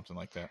 4K or something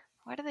like that.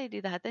 Why do they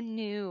do that? The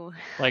new,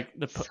 Like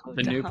so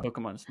the new dumb.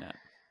 Pokemon Snap,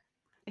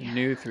 the Yeah.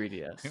 new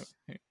 3DS.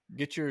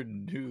 Get your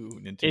new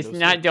Nintendo It's Switch.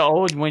 not the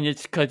old one.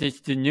 It's because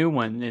it's the new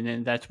one, and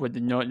then that's what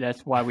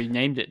that's why we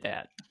named it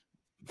that.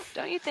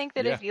 Don't you think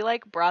that Yeah. if you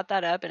like brought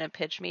that up in a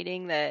pitch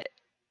meeting, that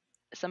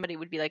somebody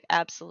would be like,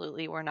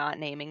 absolutely, we're not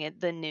naming it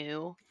the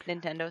new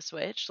Nintendo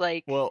Switch?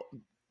 Like, Well,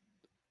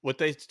 what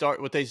they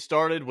started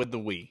with the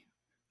Wii.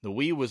 The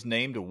Wii was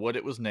named what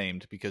it was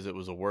named because it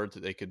was a word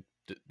that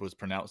was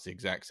pronounced the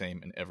exact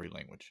same in every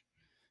language.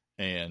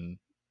 And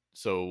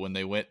so when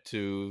they went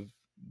to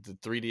the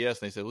 3DS,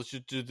 they said, let's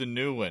just do the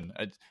new one.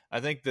 I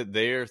think that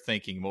they're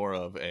thinking more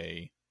of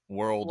a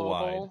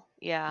worldwide. global,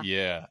 yeah.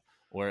 Yeah.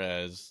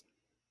 Whereas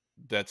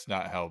that's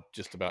not how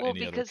just about Well,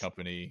 any other because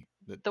company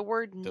that the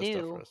word does stuff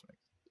for new, us makes.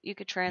 you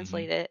could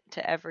translate it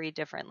to every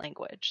different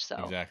language. So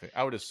Exactly.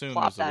 I would assume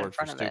plop there's a that in word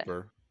for front of it.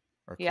 super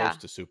or Yeah.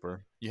 close to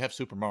super. You have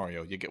Super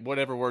Mario. You get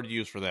whatever word you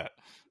use for that.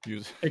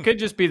 Use. It could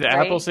just be the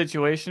Right? Apple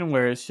situation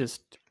where it's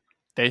just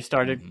they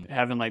started Mhm.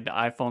 having like the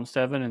iPhone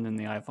 7 and then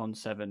the iPhone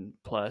 7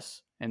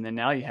 Plus, and then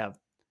now you have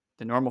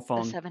the normal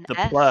phone, the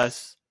 7S,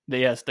 Plus,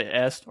 the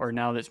S, or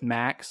now that's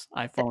Max, the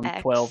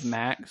iPhone 12 X.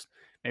 Max.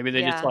 Maybe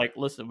they just Yeah. like,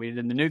 listen, we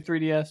did the new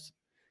 3DS.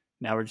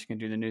 Now we're just gonna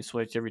do the new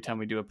Switch. Every time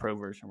we do a Pro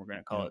version, we're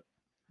gonna call Yeah. it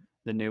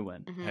the new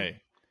one. Mm-hmm.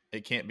 Hey,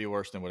 it can't be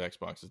worse than what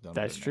Xbox has done.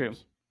 That's with their true.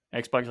 names.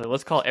 Xbox, like,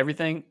 let's call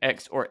everything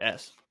X or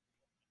S.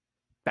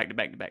 Back to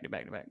back to back to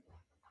back to back.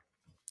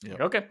 Yep.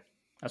 Like, okay,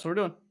 that's what we're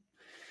doing.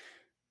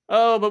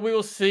 Oh, but we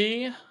will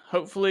see.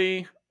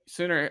 Hopefully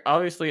sooner.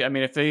 Obviously, I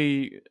mean,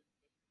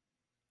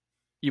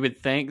 you would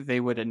think they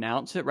would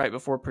announce it right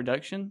before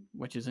production,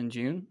 which is in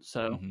June.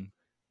 So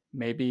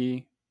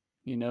maybe,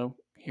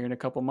 here in a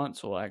couple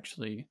months, we'll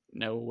actually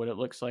know what it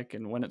looks like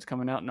and when it's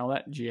coming out and all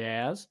that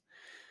jazz.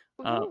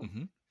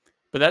 Mm-hmm.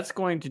 But that's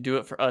going to do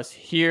it for us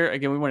here.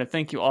 Again, we want to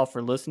thank you all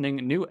for listening.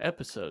 New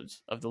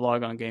episodes of the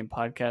Log On Game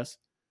podcast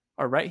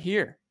are right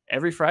here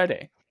every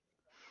Friday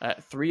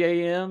at 3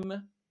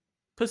 a.m.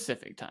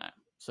 Pacific time.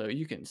 So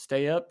you can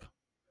stay up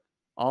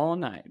all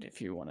night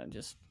if you want to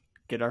just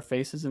get our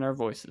faces and our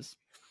voices.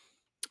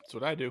 That's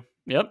what I do.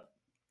 Yep.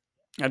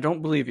 I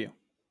don't believe you.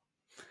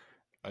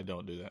 I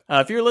don't do that.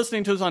 If you're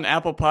listening to us on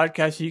Apple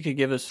Podcasts, you could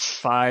give us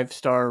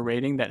 5-star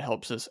rating. That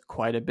helps us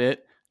quite a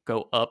bit.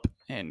 Go up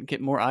and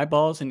get more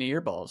eyeballs and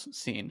earballs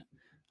seen.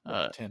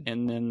 10.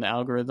 And then the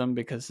algorithm,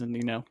 because then,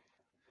 the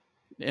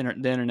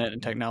internet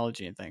and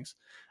technology and things.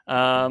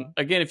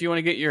 Again, if you want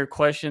to get your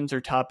questions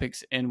or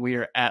topics, and we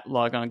are at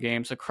Log On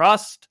Games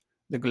across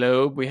the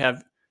globe. We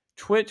have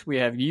Twitch, we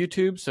have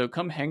YouTube, so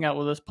come hang out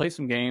with us, play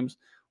some games.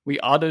 We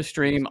auto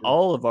stream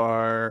all of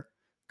our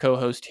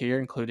co-hosts here,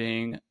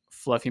 including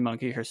Fluffy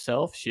Monkey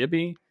herself,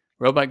 Shibby,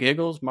 Robot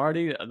Giggles,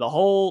 Marty, the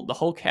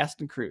whole cast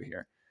and crew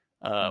here.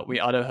 We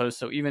auto host,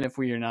 so even if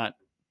we are not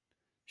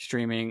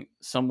streaming,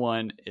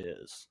 someone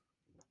is.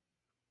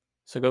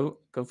 So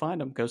go find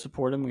them, go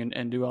support them,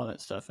 and do all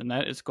that stuff. And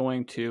that is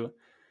going to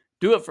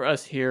do it for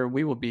us here.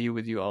 We will be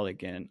with you all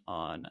again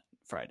on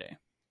Friday.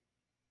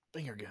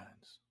 Finger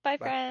guns. Bye,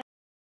 friends.